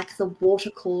bit like the water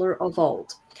cooler of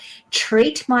old.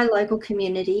 Treat my local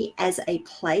community as a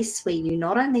place where you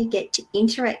not only get to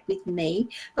interact with me,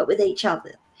 but with each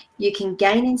other. You can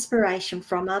gain inspiration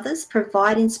from others,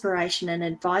 provide inspiration and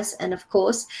advice, and of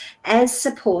course, as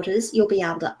supporters, you'll be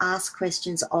able to ask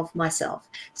questions of myself.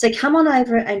 So come on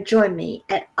over and join me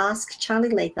at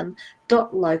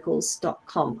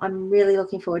askcharlyleetham.locals.com. I'm really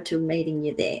looking forward to meeting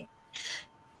you there.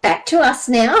 Back to us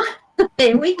now.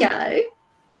 There we go.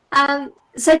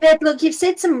 So Beth, look, you've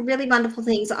said some really wonderful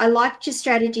things. I liked your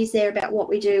strategies there about what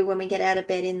we do when we get out of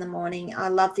bed in the morning. I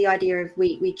love the idea of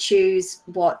we choose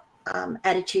what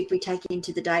attitude we take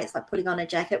into the day. It's like putting on a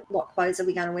jacket. What clothes are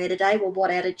we going to wear today? Well,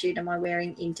 what attitude am I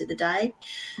wearing into the day?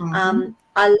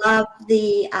 I love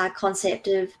the concept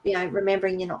of,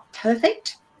 remembering you're not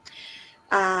perfect.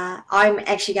 I'm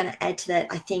actually going to add to that,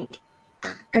 I think,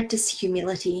 practice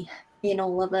humility in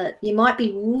all of it. You might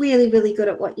be really, really good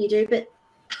at what you do, but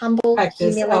humble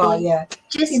humility. Oh, yeah.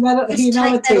 Just humility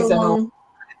take that is along.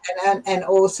 an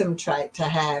awesome trait to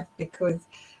have, because,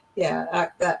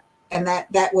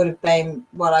 that would have been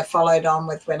what I followed on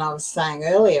with when I was saying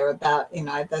earlier about,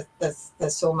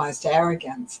 this almost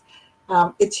arrogance.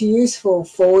 It's useful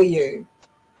for you.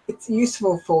 It's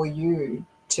useful for you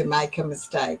to make a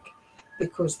mistake,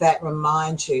 because that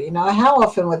reminds you, how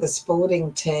often with a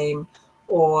sporting team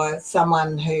or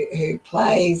someone who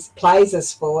plays a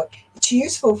sport, it's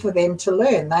useful for them to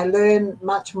learn. They learn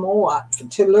much more,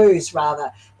 to lose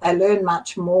rather. They learn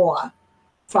much more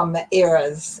from the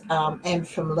errors and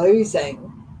from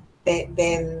losing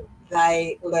than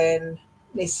they learn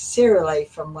necessarily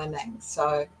from winning.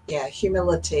 So, yeah,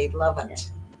 humility, love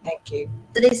it. Thank you.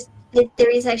 There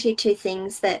is actually two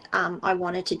things that I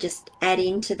wanted to just add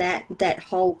into that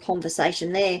whole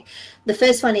conversation there. The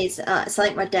first one is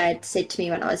something my dad said to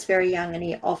me when I was very young, and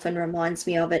he often reminds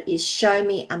me of it, is show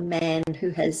me a man who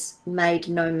has made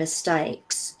no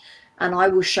mistakes, and I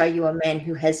will show you a man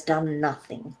who has done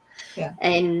nothing. Yeah.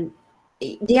 And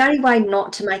the only way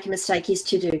not to make a mistake is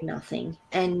to do nothing,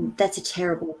 and that's a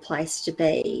terrible place to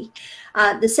be.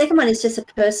 The second one is just a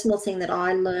personal thing that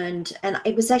I learned, and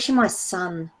it was actually my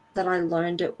son that I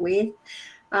learned it with.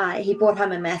 He brought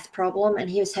home a math problem, and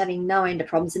he was having no end of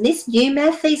problems. And this new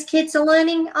math these kids are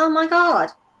learning, oh my God,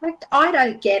 I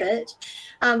don't get it.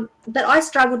 But I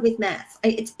struggled with math.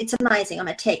 It's amazing. I'm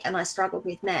a tech and I struggled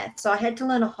with math. So I had to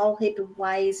learn a whole heap of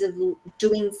ways of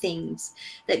doing things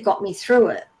that got me through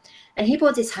it. And he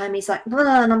brought this home. He's like,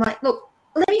 blah, and I'm like, look,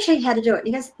 let me show you how to do it. And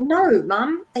he goes, no,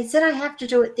 Mum, they said I have to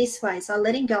do it this way. So I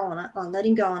let him go on it.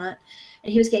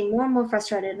 And he was getting more and more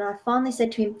frustrated. And I finally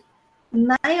said to him,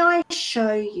 may I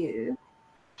show you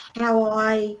how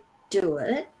I do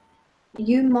it?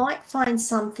 You might find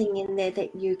something in there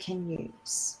that you can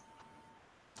use.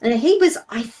 And he was,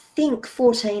 I think,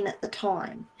 14 at the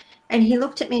time. And he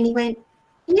looked at me and he went,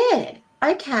 yeah,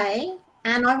 okay.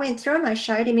 And I went through and I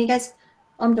showed him. He goes,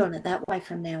 I'm doing it that way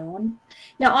from now on.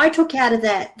 Now, I took out of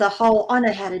that the whole, I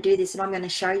know how to do this and I'm going to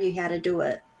show you how to do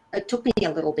it. It took me a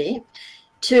little bit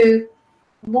to,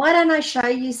 why don't I show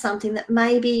you something that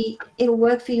maybe it'll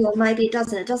work for you or maybe it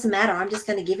doesn't. It doesn't matter. I'm just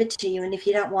going to give it to you. And if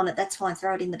you don't want it, that's fine.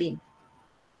 Throw it in the bin.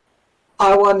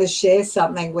 I want to share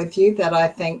something with you that I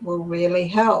think will really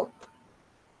help.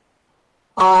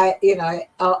 I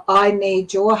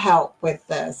need your help with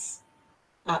this.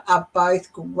 Are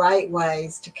both great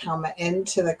ways to come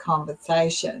into the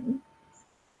conversation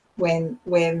when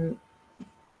you're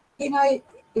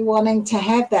wanting to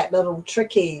have that little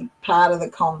tricky part of the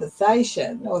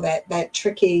conversation, or that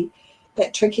tricky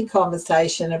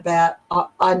conversation about,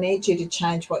 I need you to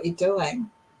change what you're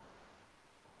doing.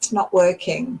 It's not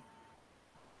working.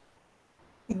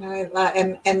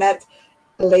 And that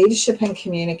leadership and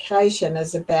communication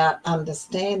is about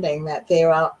understanding that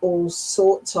there are all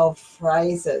sorts of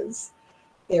phrases,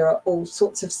 there are all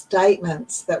sorts of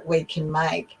statements that we can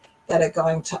make that are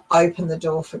going to open the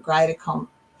door for greater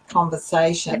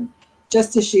conversation.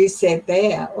 Just as you said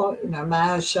there, may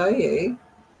I show you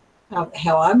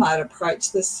how I might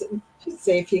approach this and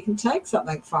see if you can take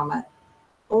something from it.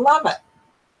 Love it.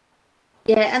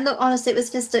 Yeah, and look, honestly, it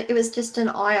was just an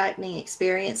eye-opening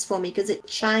experience for me, because it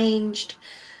changed.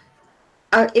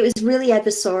 It was really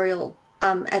adversarial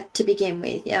to begin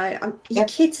with. Your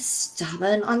kids are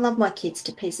stubborn. I love my kids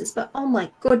to pieces, but oh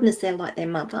my goodness, they're like their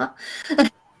mother.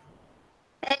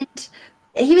 And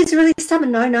he was really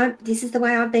stubborn. No, this is the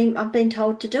way I've been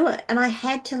told to do it, and I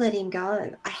had to let him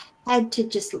go. I had to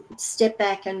just step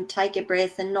back and take a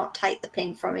breath and not take the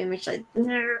pen from him, which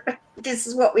this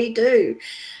is what we do.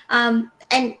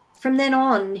 And from then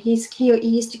on, he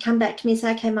used to come back to me and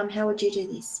say, okay, Mum, how would you do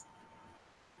this?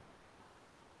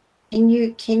 Can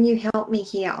you help me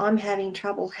here? I'm having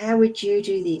trouble. How would you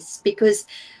do this? Because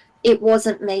it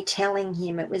wasn't me telling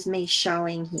him, it was me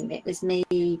showing him, it was me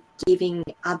giving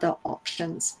other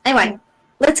options. Anyway,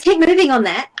 let's keep moving on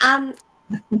that.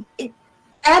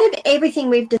 Out of everything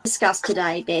we've discussed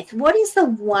today, Beth, what is the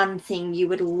one thing you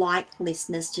would like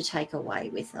listeners to take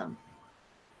away with them?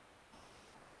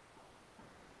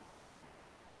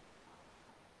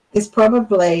 There's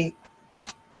probably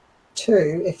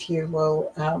two, if you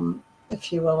will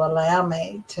allow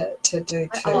me to do two.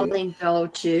 I'll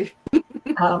indulge you.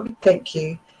 Thank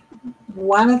you.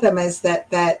 One of them is that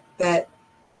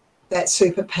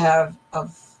superpower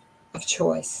of of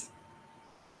choice.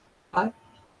 Right?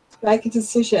 Make a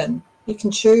decision. You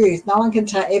can choose. No one can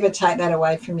ever take that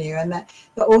away from you. And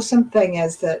the awesome thing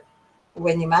is that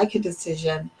when you make a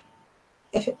decision,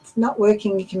 if it's not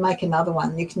working, you can make another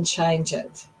one. You can change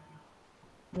it.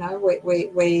 You know,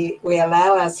 we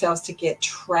allow ourselves to get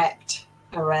trapped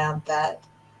around that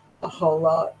a whole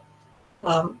lot.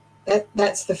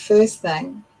 That's the first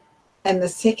thing. And the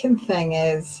second thing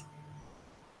is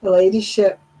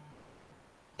leadership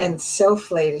and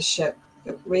self-leadership.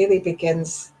 It really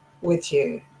begins with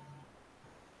you.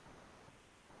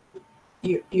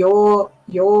 You're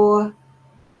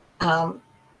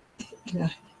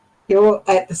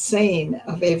at the scene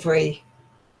of every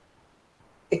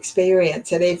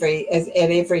experience, at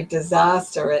every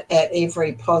disaster, at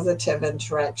every positive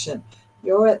interaction.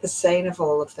 You're at the scene of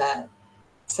all of that.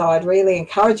 So I'd really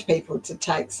encourage people to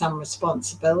take some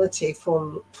responsibility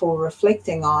for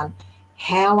reflecting on,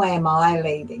 how am I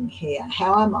leading here?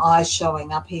 How am I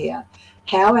showing up here?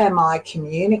 How am I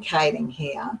communicating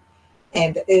here?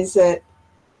 And is it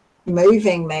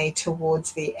moving me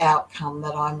towards the outcome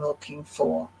that I'm looking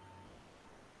for?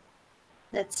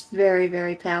 That's very,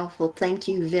 very powerful. Thank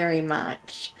you very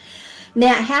much.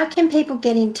 Now, how can people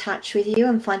get in touch with you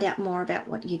and find out more about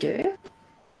what you do?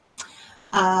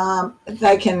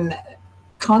 They can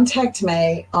contact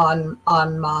me on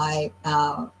my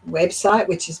website,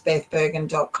 which is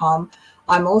bethberghan.com.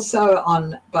 I'm also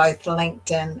on both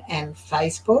LinkedIn and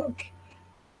Facebook,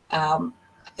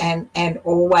 and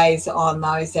always on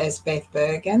those as Beth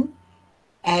Berghan,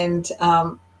 and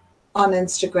on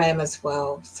Instagram as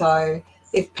well. So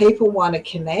if people want to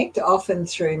connect, often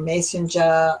through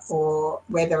Messenger, or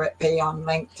whether it be on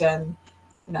LinkedIn,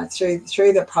 you know,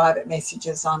 through the private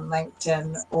messages on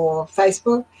LinkedIn or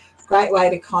Facebook, great way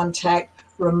to contact.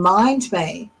 Remind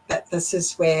me that this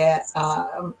is where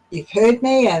you've heard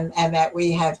me, and that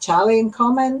we have Charly in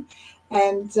common,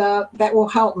 and that will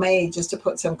help me just to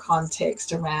put some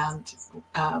context around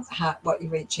what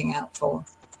you're reaching out for.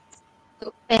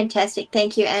 Fantastic.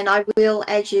 Thank you. And I will,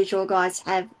 as usual, guys,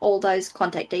 have all those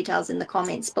contact details in the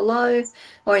comments below,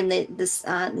 or in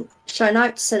the show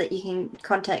notes, so that you can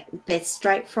contact Beth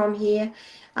straight from here.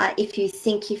 If you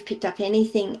think you've picked up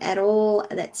anything at all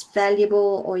that's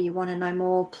valuable, or you want to know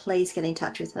more, please get in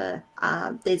touch with her.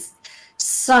 There's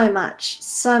so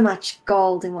much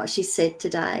gold in what she said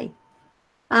today.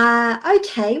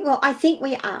 Okay, well, I think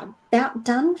we are about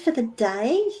done for the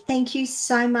day. Thank you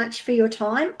so much for your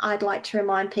time. I'd like to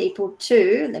remind people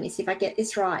to, let me see if I get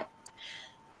this right,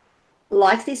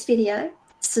 like this video,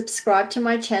 subscribe to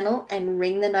my channel, and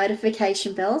ring the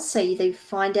notification bell so you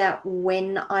find out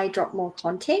when I drop more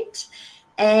content.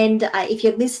 And if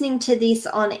you're listening to this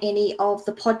on any of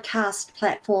the podcast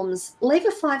platforms, leave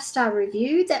a 5-star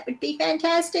review. That would be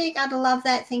fantastic. I'd love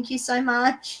that. Thank you so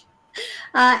much.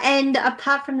 And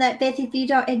apart from that, Beth,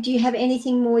 do you have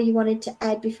anything more you wanted to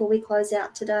add before we close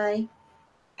out today?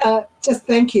 Just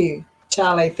thank you,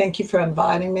 Charly. Thank you for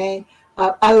inviting me.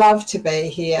 I love to be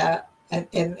here, and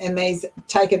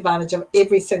take advantage of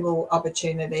every single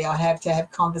opportunity I have to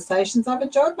have conversations. I've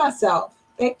enjoyed myself.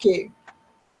 Thank you.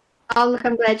 Oh, look,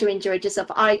 I'm glad you enjoyed yourself.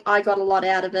 I got a lot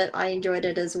out of it. I enjoyed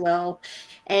it as well.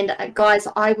 And guys,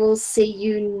 I will see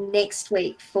you next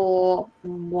week for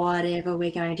whatever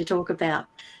we're going to talk about.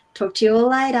 Talk to you all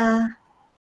later.